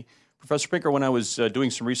University. Professor Pinker, when I was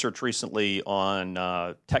doing some research recently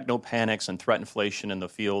on techno-panics and threat inflation in the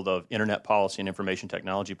field of internet policy and information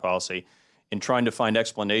technology policy, in trying to find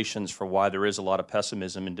explanations for why there is a lot of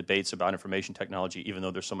pessimism in debates about information technology, even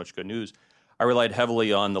though there's so much good news, I relied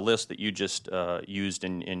heavily on the list that you just used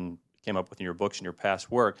and came up with in your books and your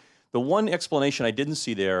past work. The one explanation I didn't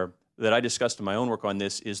see there that I discussed in my own work on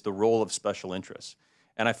this is the role of special interests.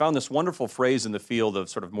 And I found this wonderful phrase in the field of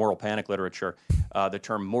sort of moral panic literature, the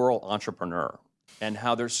term moral entrepreneur, and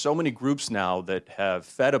how there's so many groups now that have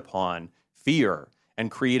fed upon fear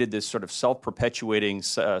and created this sort of self-perpetuating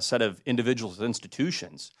set of individuals and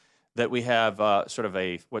institutions that we have sort of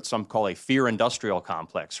what some call a fear industrial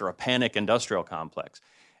complex or a panic industrial complex.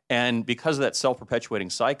 And because of that self-perpetuating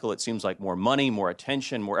cycle, it seems like more money, more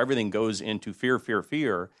attention, more everything goes into fear, fear,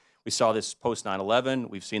 fear. We saw this post 9/11.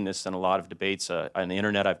 We've seen this in a lot of debates on the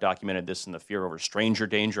internet. I've documented this in the fear over stranger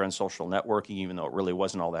danger on social networking, even though it really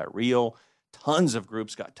wasn't all that real. Tons of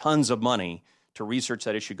groups got tons of money to research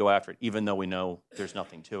that issue, go after it, even though we know there's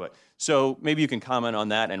nothing to it. So maybe you can comment on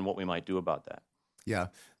that and what we might do about that. Yeah,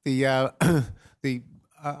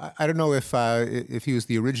 I don't know if he was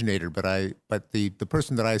the originator, but the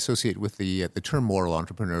person that I associate with the term moral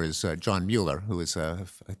entrepreneur is John Mueller, who is I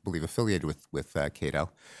believe affiliated with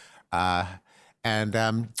Cato.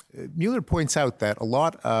 And Mueller points out that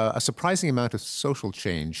a surprising amount of social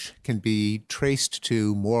change can be traced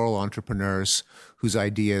to moral entrepreneurs whose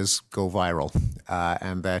ideas go viral,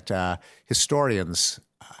 and that historians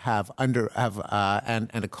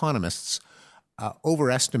and economists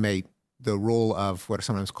overestimate the role of what are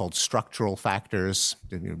sometimes called structural factors,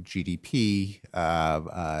 GDP,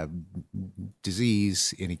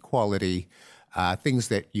 disease, inequality, things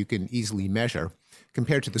that you can easily measure,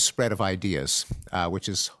 compared to the spread of ideas, which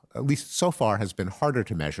is, at least so far, has been harder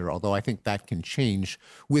to measure, although I think that can change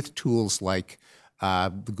with tools like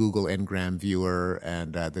the Google Ngram Viewer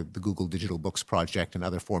and the Google Digital Books Project and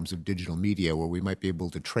other forms of digital media, where we might be able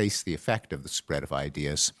to trace the effect of the spread of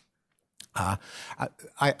ideas.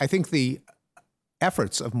 I think the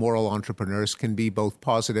efforts of moral entrepreneurs can be both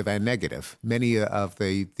positive and negative. Many of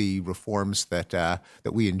the reforms that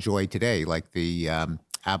we enjoy today, like the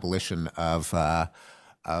abolition of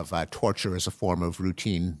torture as a form of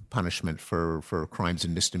routine punishment for crimes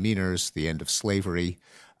and misdemeanors, the end of slavery,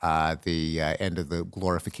 the end of the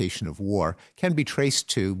glorification of war, can be traced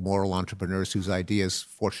to moral entrepreneurs whose ideas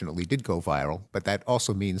fortunately did go viral. But that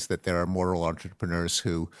also means that there are moral entrepreneurs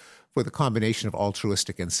who, for the combination of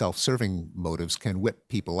altruistic and self-serving motives, can whip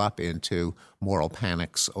people up into moral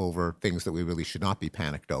panics over things that we really should not be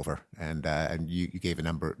panicked over. And you gave a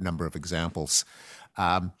number of examples.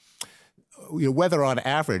 Whether on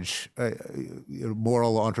average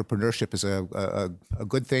moral entrepreneurship is a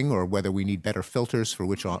good thing, or whether we need better filters for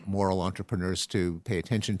which moral entrepreneurs to pay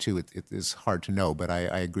attention to, it is hard to know. But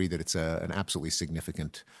I agree that it's an absolutely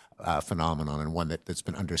significant phenomenon, and one that's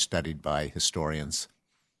been understudied by historians.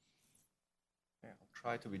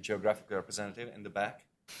 Try to be geographically representative. In the back,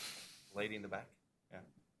 lady in the back. Yeah.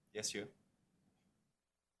 Yes, you.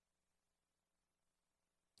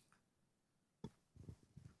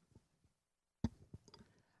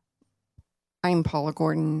 I'm Paula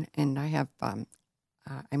Gordon, and I have I'm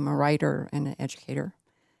a writer and an educator,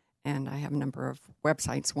 and I have a number of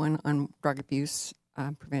websites. One on drug abuse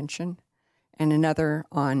prevention, and another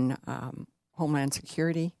on Homeland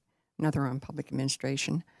Security, another on public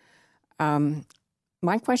administration.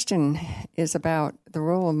 My question is about the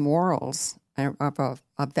role of morals, of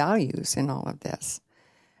values in all of this,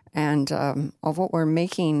 and of what we're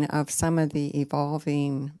making of some of the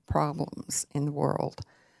evolving problems in the world.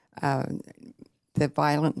 the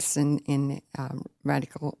violence in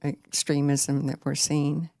radical extremism that we're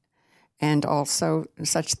seeing, and also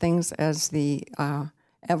such things as the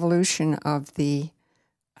evolution of the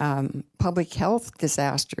public health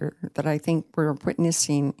disaster that I think we're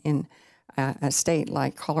witnessing in a state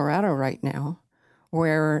like Colorado right now,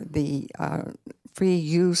 where the free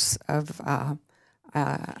use of a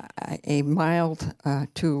mild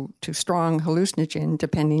to strong hallucinogen,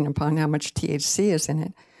 depending upon how much THC is in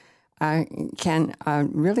it, can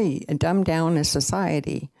really dumb down a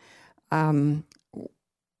society.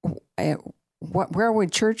 Where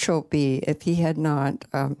would Churchill be if he had not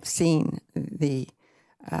seen the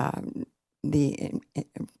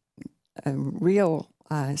real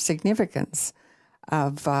significance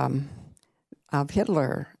of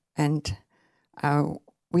Hitler? And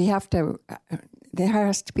we have to. There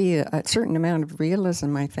has to be a certain amount of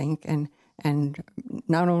realism, I think, and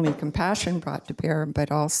not only compassion brought to bear,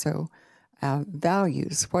 but also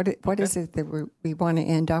values. What is it that we want to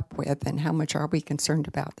end up with, and how much are we concerned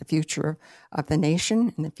about the future of the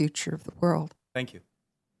nation and the future of the world? Thank you.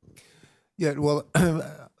 Yeah, well,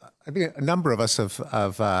 I think a number of us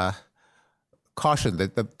have cautioned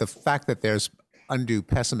that the fact that there's undue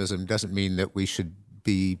pessimism doesn't mean that we should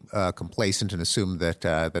be complacent and assume that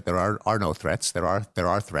there are no threats. There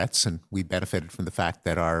are threats, and we benefited from the fact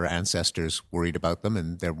that our ancestors worried about them,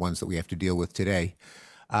 and they're ones that we have to deal with today.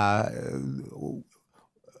 What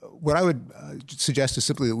I would suggest is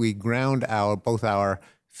simply that we ground both our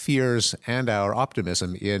fears and our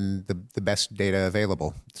optimism in the best data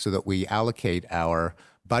available, so that we allocate our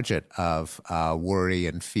budget of worry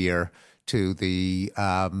and fear to the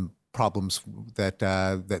problems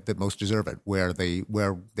that most deserve it, where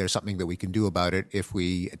there's something that we can do about it if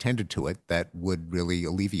we attended to it that would really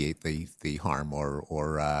alleviate the harm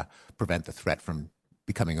or prevent the threat from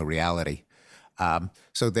becoming a reality.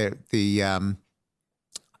 So the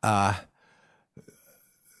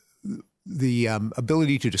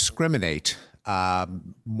ability to discriminate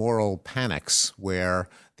moral panics where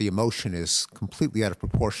the emotion is completely out of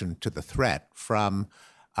proportion to the threat from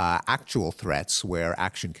actual threats where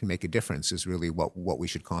action can make a difference is really what we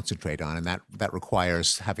should concentrate on, and that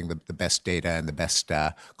requires having the best data and the best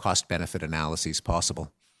cost-benefit analyses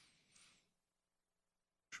possible.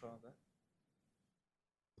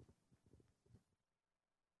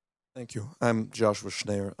 Thank you. I'm Joshua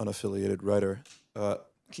Schneier, unaffiliated writer.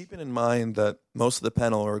 Keeping in mind that most of the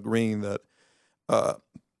panel are agreeing that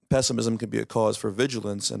pessimism can be a cause for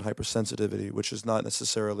vigilance and hypersensitivity, which is not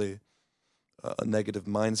necessarily a negative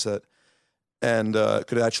mindset, and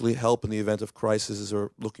could actually help in the event of crises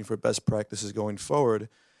or looking for best practices going forward.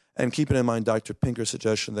 And keeping in mind Dr. Pinker's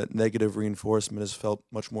suggestion that negative reinforcement is felt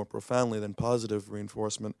much more profoundly than positive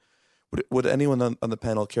reinforcement, would anyone on the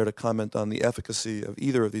panel care to comment on the efficacy of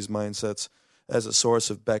either of these mindsets as a source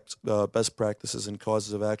of best practices and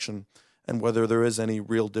causes of action, and whether there is any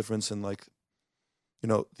real difference in,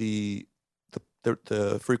 the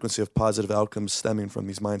frequency of positive outcomes stemming from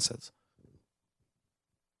these mindsets?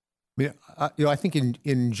 I think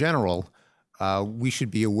in general, we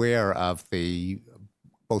should be aware of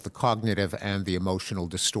both the cognitive and the emotional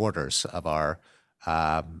distorters of our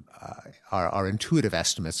intuitive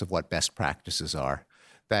estimates of what best practices are.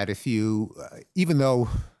 That if you, even though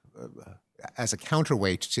as a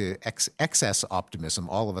counterweight to excess optimism,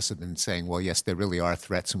 all of us have been saying, well, yes, there really are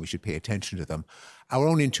threats and we should pay attention to them. Our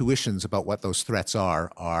own intuitions about what those threats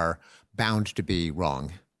are bound to be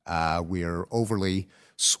wrong. We are overly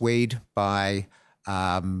swayed by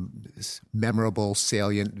memorable,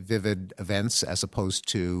 salient, vivid events as opposed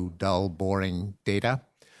to dull, boring data.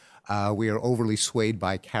 We are overly swayed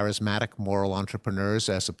by charismatic moral entrepreneurs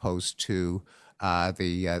as opposed to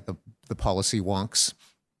the policy wonks.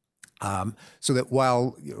 So that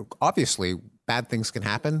while obviously bad things can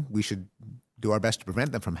happen, we should do our best to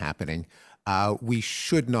prevent them from happening. We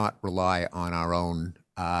should not rely on our own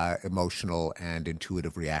emotional and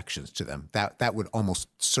intuitive reactions to them. That would almost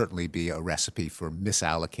certainly be a recipe for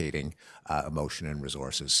misallocating emotion and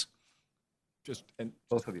resources. And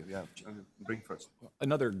both of you, yeah. Bring first.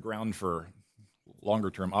 Another ground for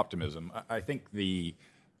longer-term optimism. I think the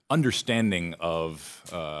understanding of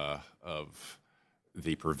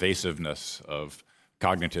the pervasiveness of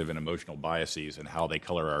cognitive and emotional biases and how they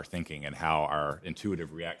color our thinking and how our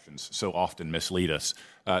intuitive reactions so often mislead us.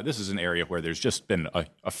 This is an area where there's just been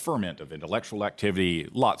a ferment of intellectual activity,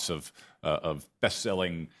 lots of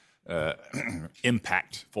best-selling,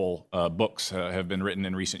 impactful books have been written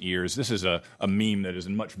in recent years. This is a meme that is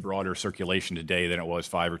in much broader circulation today than it was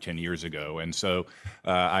 5 or 10 years ago. And so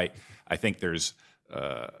I think there's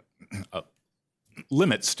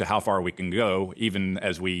limits to how far we can go. Even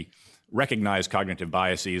as we recognize cognitive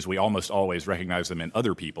biases, we almost always recognize them in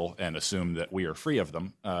other people and assume that we are free of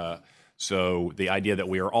them. So the idea that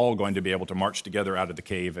we are all going to be able to march together out of the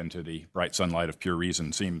cave into the bright sunlight of pure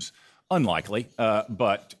reason seems unlikely.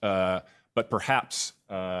 But perhaps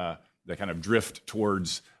the kind of drift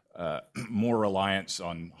towards more reliance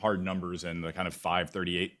on hard numbers and the kind of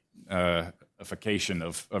 538ification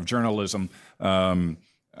of journalism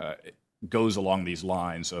goes along these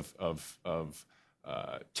lines of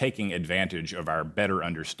taking advantage of our better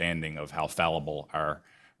understanding of how fallible our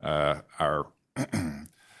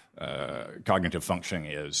cognitive functioning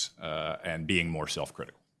is, and being more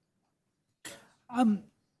self-critical.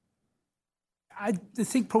 I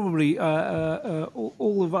think probably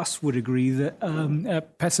all of us would agree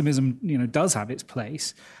that pessimism, does have its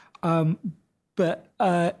place, but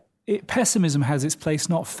pessimism has its place,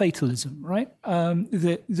 not fatalism, right?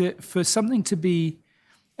 That for something to be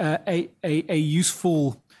a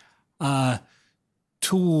useful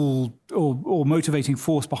tool or motivating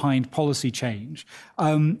force behind policy change,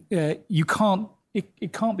 you can't.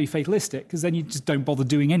 It can't be fatalistic, because then you just don't bother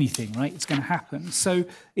doing anything, right? It's going to happen. So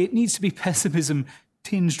it needs to be pessimism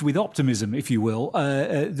tinged with optimism, if you will,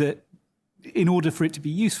 that in order for it to be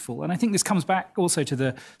useful. And I think this comes back also to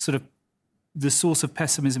the sort of the source of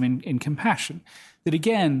pessimism in compassion. That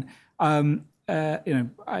again, I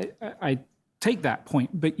take that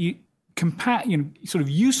point, but sort of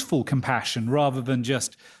useful compassion rather than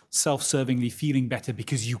just self-servingly feeling better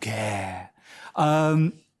because you care.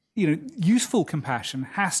 Useful compassion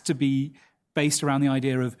has to be based around the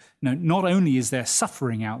idea of, not only is there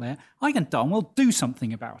suffering out there, I can darn well do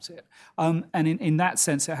something about it. And in that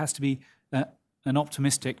sense, it has to be an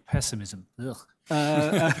optimistic pessimism.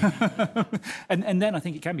 And then I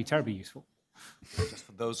think it can be terribly useful. Just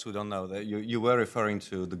for those who don't know, that you were referring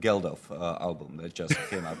to the Geldof album that just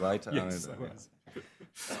came out, right? Yes.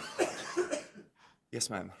 Yes,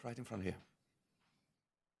 ma'am, right in front here.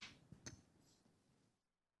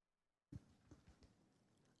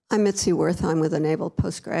 I'm Mitzi Wertheim with the Naval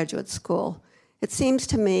Postgraduate School. It seems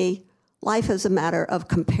to me life is a matter of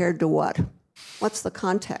compared to what? What's the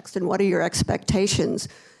context and what are your expectations?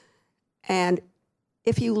 And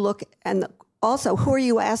if you look, and also, who are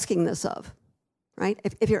you asking this of, right?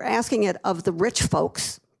 If you're asking it of the rich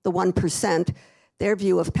folks, the 1%, their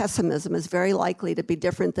view of pessimism is very likely to be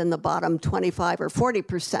different than the bottom 25 or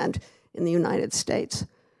 40% in the United States.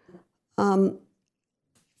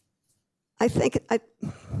 I think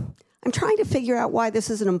I'm trying to figure out why this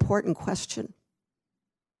is an important question.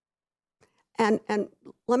 And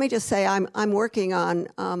let me just say, I'm working on,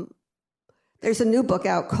 there's a new book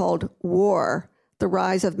out called War, The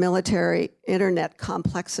Rise of Military Internet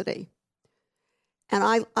Complexity.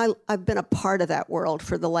 And I've been a part of that world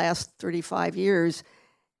for the last 35 years.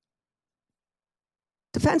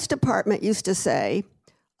 Defense Department used to say,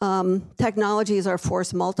 technology is our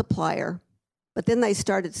force multiplier. But then they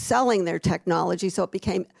started selling their technology, so it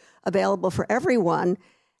became available for everyone.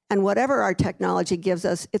 And whatever our technology gives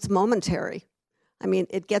us, it's momentary. I mean,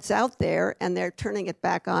 it gets out there, and they're turning it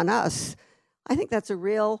back on us. I think that's a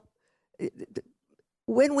real...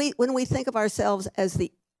 When we think of ourselves as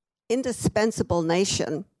the indispensable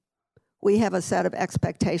nation, we have a set of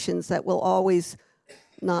expectations that we'll always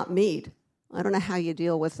not meet. I don't know how you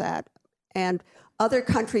deal with that. And other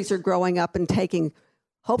countries are growing up and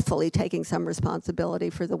hopefully taking some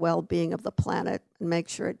responsibility for the well-being of the planet and make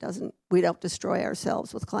sure we don't destroy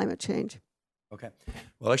ourselves with climate change. Okay.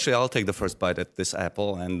 Well, actually, I'll take the first bite at this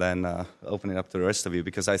apple and then open it up to the rest of you,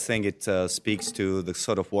 because I think it speaks to the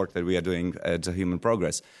sort of work that we are doing at Human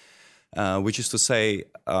Progress, which is to say,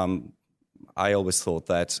 I always thought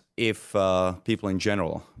that if people in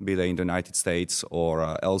general, be they in the United States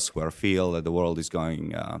or elsewhere, feel that the world is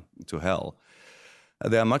going to hell,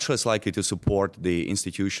 they are much less likely to support the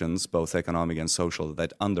institutions, both economic and social,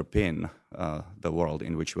 that underpin the world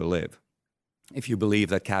in which we live. If you believe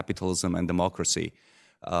that capitalism and democracy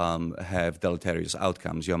have deleterious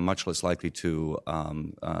outcomes, you are much less likely to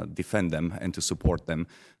defend them and to support them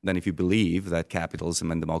than if you believe that capitalism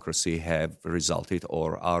and democracy have resulted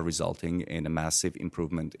or are resulting in a massive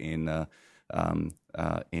improvement in a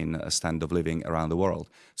standard of living around the world.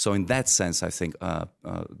 So in that sense, I think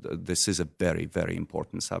this is a very, very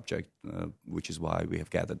important subject, which is why we have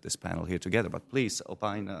gathered this panel here together. But please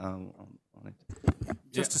opine on it.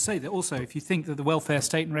 Just to say that also, if you think that the welfare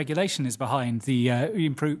state and regulation is behind the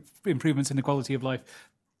improvements in the quality of life,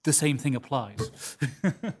 the same thing applies.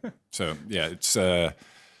 So, yeah, it's the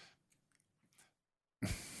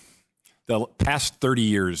past 30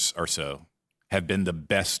 years or so have been the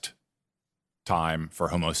best time for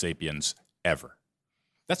Homo sapiens ever.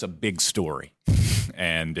 that's a big story,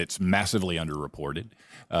 and it's massively underreported.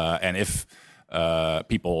 And if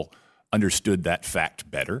people understood that fact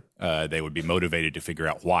better, they would be motivated to figure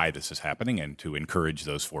out why this is happening and to encourage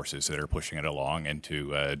those forces that are pushing it along and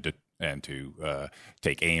to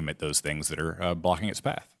take aim at those things that are blocking its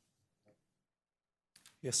path.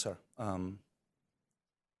 Yes, sir.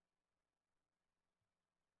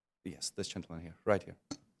 Yes, this gentleman here, right here.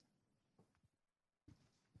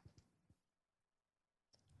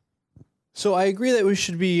 So I agree that we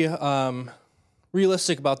should be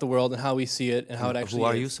realistic about the world and how we see it and how it actually is.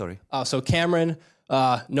 Who are you, sorry? So Cameron,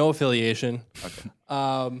 no affiliation.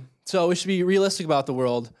 Okay. So we should be realistic about the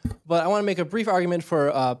world. But I want to make a brief argument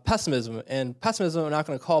for pessimism. And pessimism, I'm not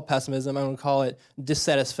going to call pessimism, I'm going to call it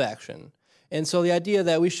dissatisfaction. And so the idea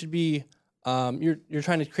that we should be, you're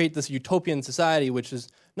trying to create this utopian society, which is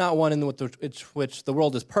not one in which the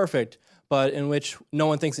world is perfect, but in which no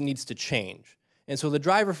one thinks it needs to change. And so the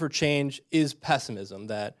driver for change is pessimism,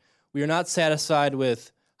 that we are not satisfied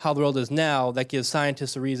with how the world is now. That gives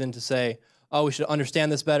scientists a reason to say, oh, we should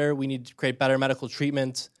understand this better, we need to create better medical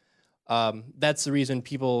treatment. That's the reason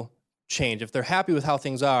people change. If they're happy with how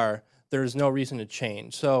things are, there's no reason to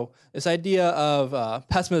change. So this idea of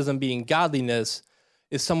pessimism being godliness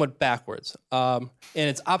is somewhat backwards. And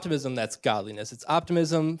it's optimism that's godliness. It's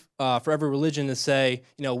optimism for every religion to say,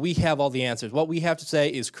 we have all the answers. What we have to say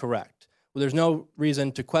is correct. Well, there's no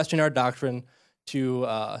reason to question our doctrine, to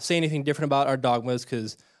say anything different about our dogmas,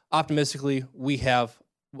 because optimistically we have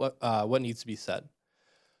what needs to be said.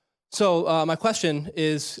 So my question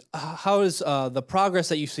is, how is the progress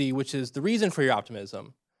that you see, which is the reason for your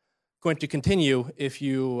optimism, going to continue if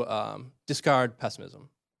you discard pessimism?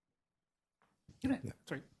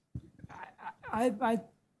 Sorry. I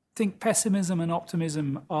think pessimism and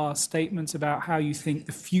optimism are statements about how you think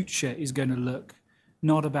the future is going to look,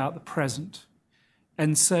 not about the present.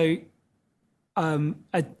 And so I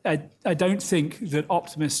don't think that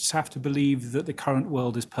optimists have to believe that the current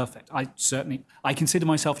world is perfect. I consider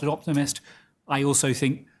myself an optimist. I also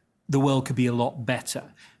think the world could be a lot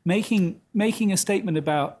better. Making a statement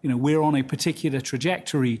about, we're on a particular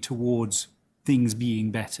trajectory towards things being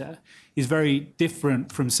better is very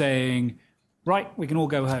different from saying, right, we can all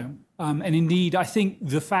go home. And indeed, I think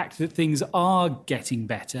the fact that things are getting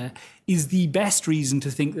better is the best reason to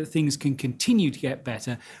think that things can continue to get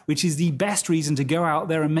better, which is the best reason to go out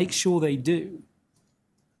there and make sure they do.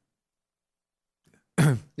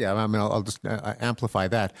 Yeah, I mean, I'll just amplify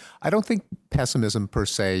that. I don't think pessimism per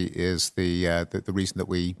se is the reason that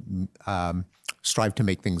we strive to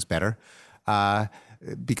make things better,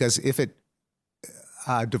 because if it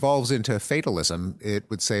devolves into fatalism, it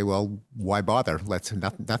would say, well, why bother?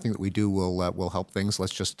 Nothing that we do will help things.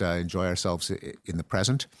 Let's just enjoy ourselves in the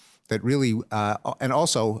present. That really, and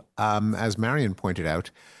also, as Marion pointed out,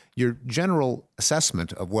 your general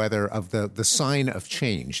assessment of whether the sign of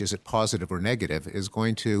change, is it positive or negative, is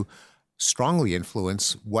going to strongly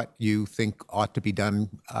influence what you think ought to be done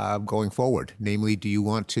going forward. Namely, do you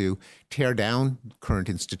want to tear down current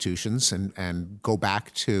institutions and go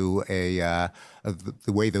back to the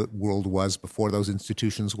way the world was before those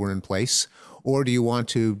institutions were in place? Or do you want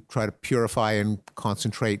to try to purify and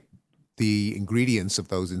concentrate the ingredients of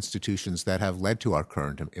those institutions that have led to our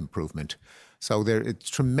current improvement? So it's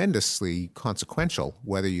tremendously consequential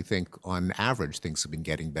whether you think on average things have been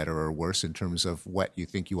getting better or worse in terms of what you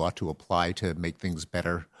think you ought to apply to make things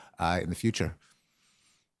better in the future.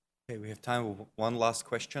 Okay, we have time for one last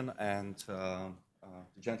question, and the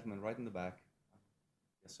gentleman right in the back.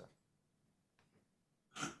 Yes, sir.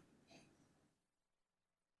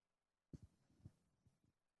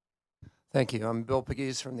 Thank you. I'm Bill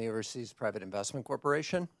Pegues from the Overseas Private Investment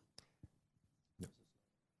Corporation.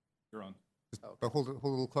 You're on. But hold it a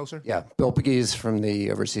little closer. Yeah, Bill Pegues from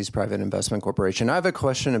the Overseas Private Investment Corporation. I have a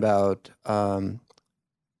question about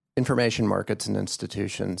information markets and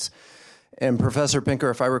institutions. And Professor Pinker,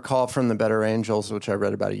 if I recall from the Better Angels, which I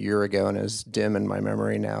read about a year ago and is dim in my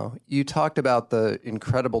memory now, you talked about the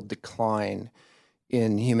incredible decline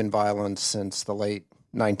in human violence since the late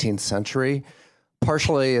 19th century,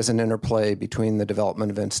 partially as an interplay between the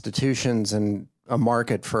development of institutions and a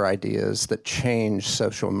market for ideas that change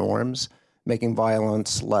social norms, making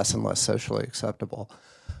violence less and less socially acceptable.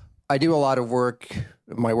 I do a lot of work.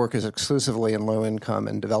 My work is exclusively in low-income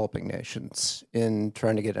and developing nations in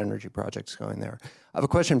trying to get energy projects going there. I have a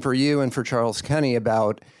question for you and for Charles Kenny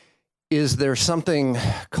about, is there something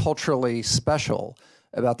culturally special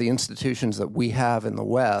about the institutions that we have in the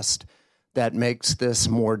West that makes this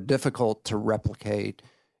more difficult to replicate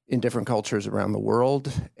in different cultures around the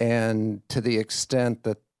world? And to the extent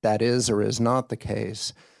that that is or is not the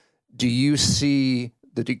case, do you see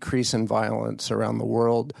the decrease in violence around the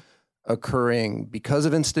world occurring because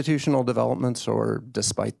of institutional developments or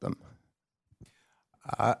despite them?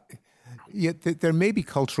 Yeah, there may be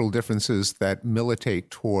cultural differences that militate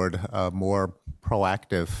toward a more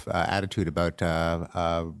proactive attitude about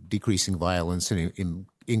decreasing violence and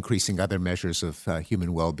increasing other measures of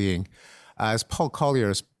human well-being. As Paul Collier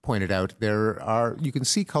has pointed out, you can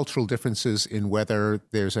see cultural differences in whether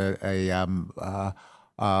there's a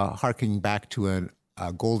harking back to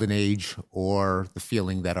a golden age or the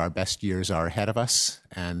feeling that our best years are ahead of us,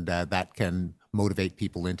 and that can motivate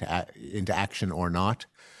people into action or not.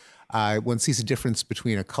 One sees a difference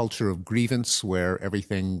between a culture of grievance, where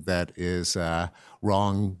everything that is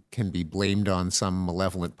wrong can be blamed on some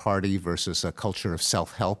malevolent party, versus a culture of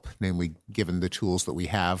self-help, namely, given the tools that we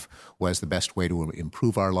have, was the best way to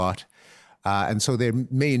improve our lot. And so there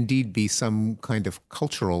may indeed be some kind of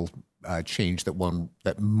cultural change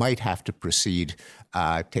that might have to precede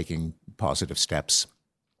taking positive steps.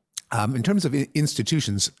 In terms of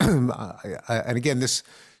institutions, and again, this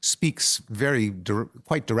speaks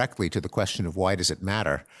quite directly to the question of why does it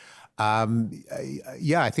matter. I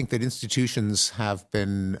think that institutions have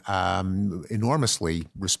been enormously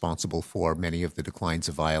responsible for many of the declines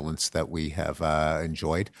of violence that we have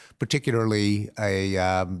enjoyed, particularly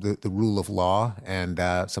the rule of law and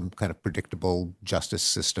some kind of predictable justice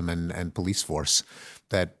system and police force.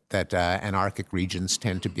 That anarchic regions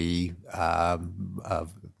tend to be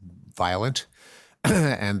violent,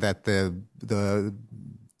 and that the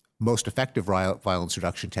most effective violence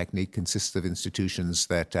reduction technique consists of institutions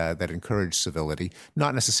that encourage civility,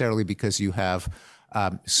 not necessarily because you have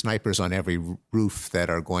snipers on every roof that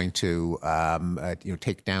are going to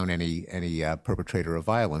take down any perpetrator of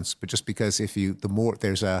violence, but just because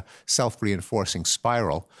there's a self-reinforcing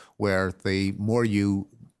spiral where the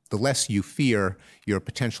less you fear your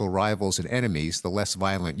potential rivals and enemies, the less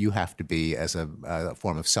violent you have to be as a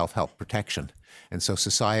form of self-help protection. And so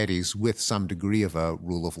societies with some degree of a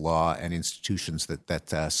rule of law and institutions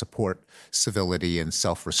that support civility and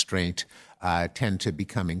self-restraint tend to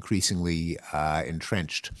become increasingly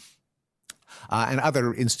entrenched. And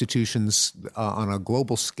other institutions on a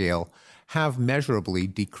global scale have measurably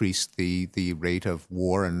decreased the rate of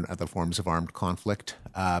war and other forms of armed conflict.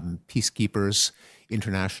 Peacekeepers,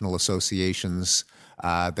 international associations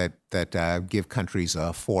that give countries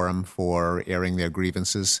a forum for airing their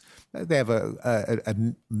grievances. They have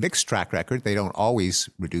a mixed track record. They don't always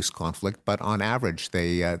reduce conflict, but on average,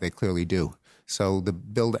 they clearly do. So the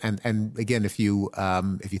build and again, if you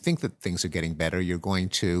think that things are getting better, you're going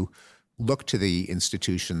to look to the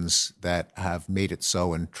institutions that have made it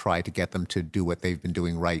so and try to get them to do what they've been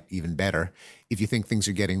doing right even better. If you think things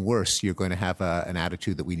are getting worse, you're going to have an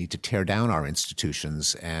attitude that we need to tear down our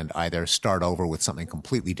institutions and either start over with something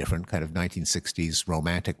completely different, kind of 1960s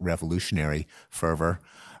romantic revolutionary fervor,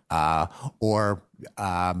 or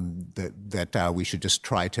that we should just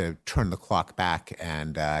try to turn the clock back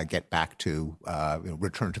and get back to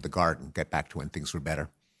return to the garden, get back to when things were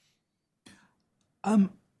better.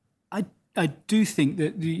 I do think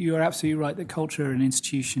that you're absolutely right that culture and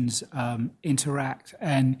institutions interact,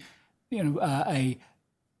 and a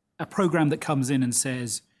program that comes in and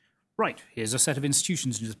says, right, here's a set of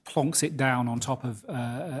institutions and just plonks it down on top of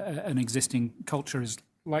an existing culture is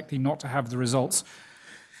likely not to have the results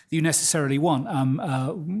that you necessarily want.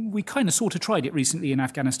 We kind of sort of tried it recently in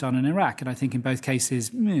Afghanistan and Iraq, and I think in both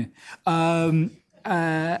cases,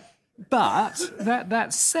 but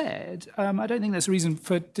that said, I don't think that's a reason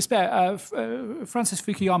for despair. Francis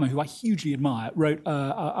Fukuyama, who I hugely admire, wrote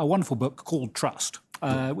a wonderful book called Trust,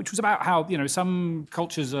 which was about how some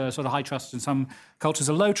cultures are sort of high trust and some cultures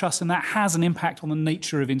are low trust, and that has an impact on the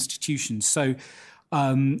nature of institutions. So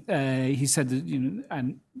he said that,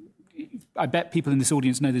 and I bet people in this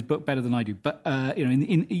audience know this book better than I do, but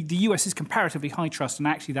in the US is comparatively high trust, and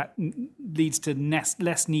actually that leads to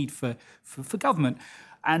less need for government.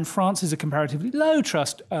 And France is a comparatively low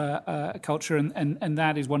trust culture, and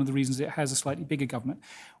that is one of the reasons it has a slightly bigger government.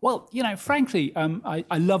 Well, frankly,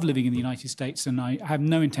 I love living in the United States, and I have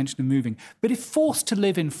no intention of moving. But if forced to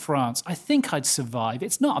live in France, I think I'd survive.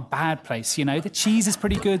 It's not a bad place, The cheese is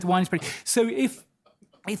pretty good, the wine is pretty. So if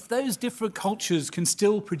those different cultures can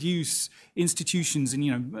still produce institutions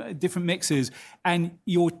and different mixes, and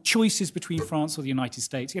your choice is between France or the United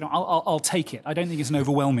States, I'll take it. I don't think it's an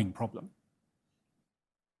overwhelming problem.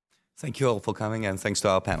 Thank you all for coming, and thanks to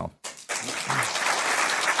our panel.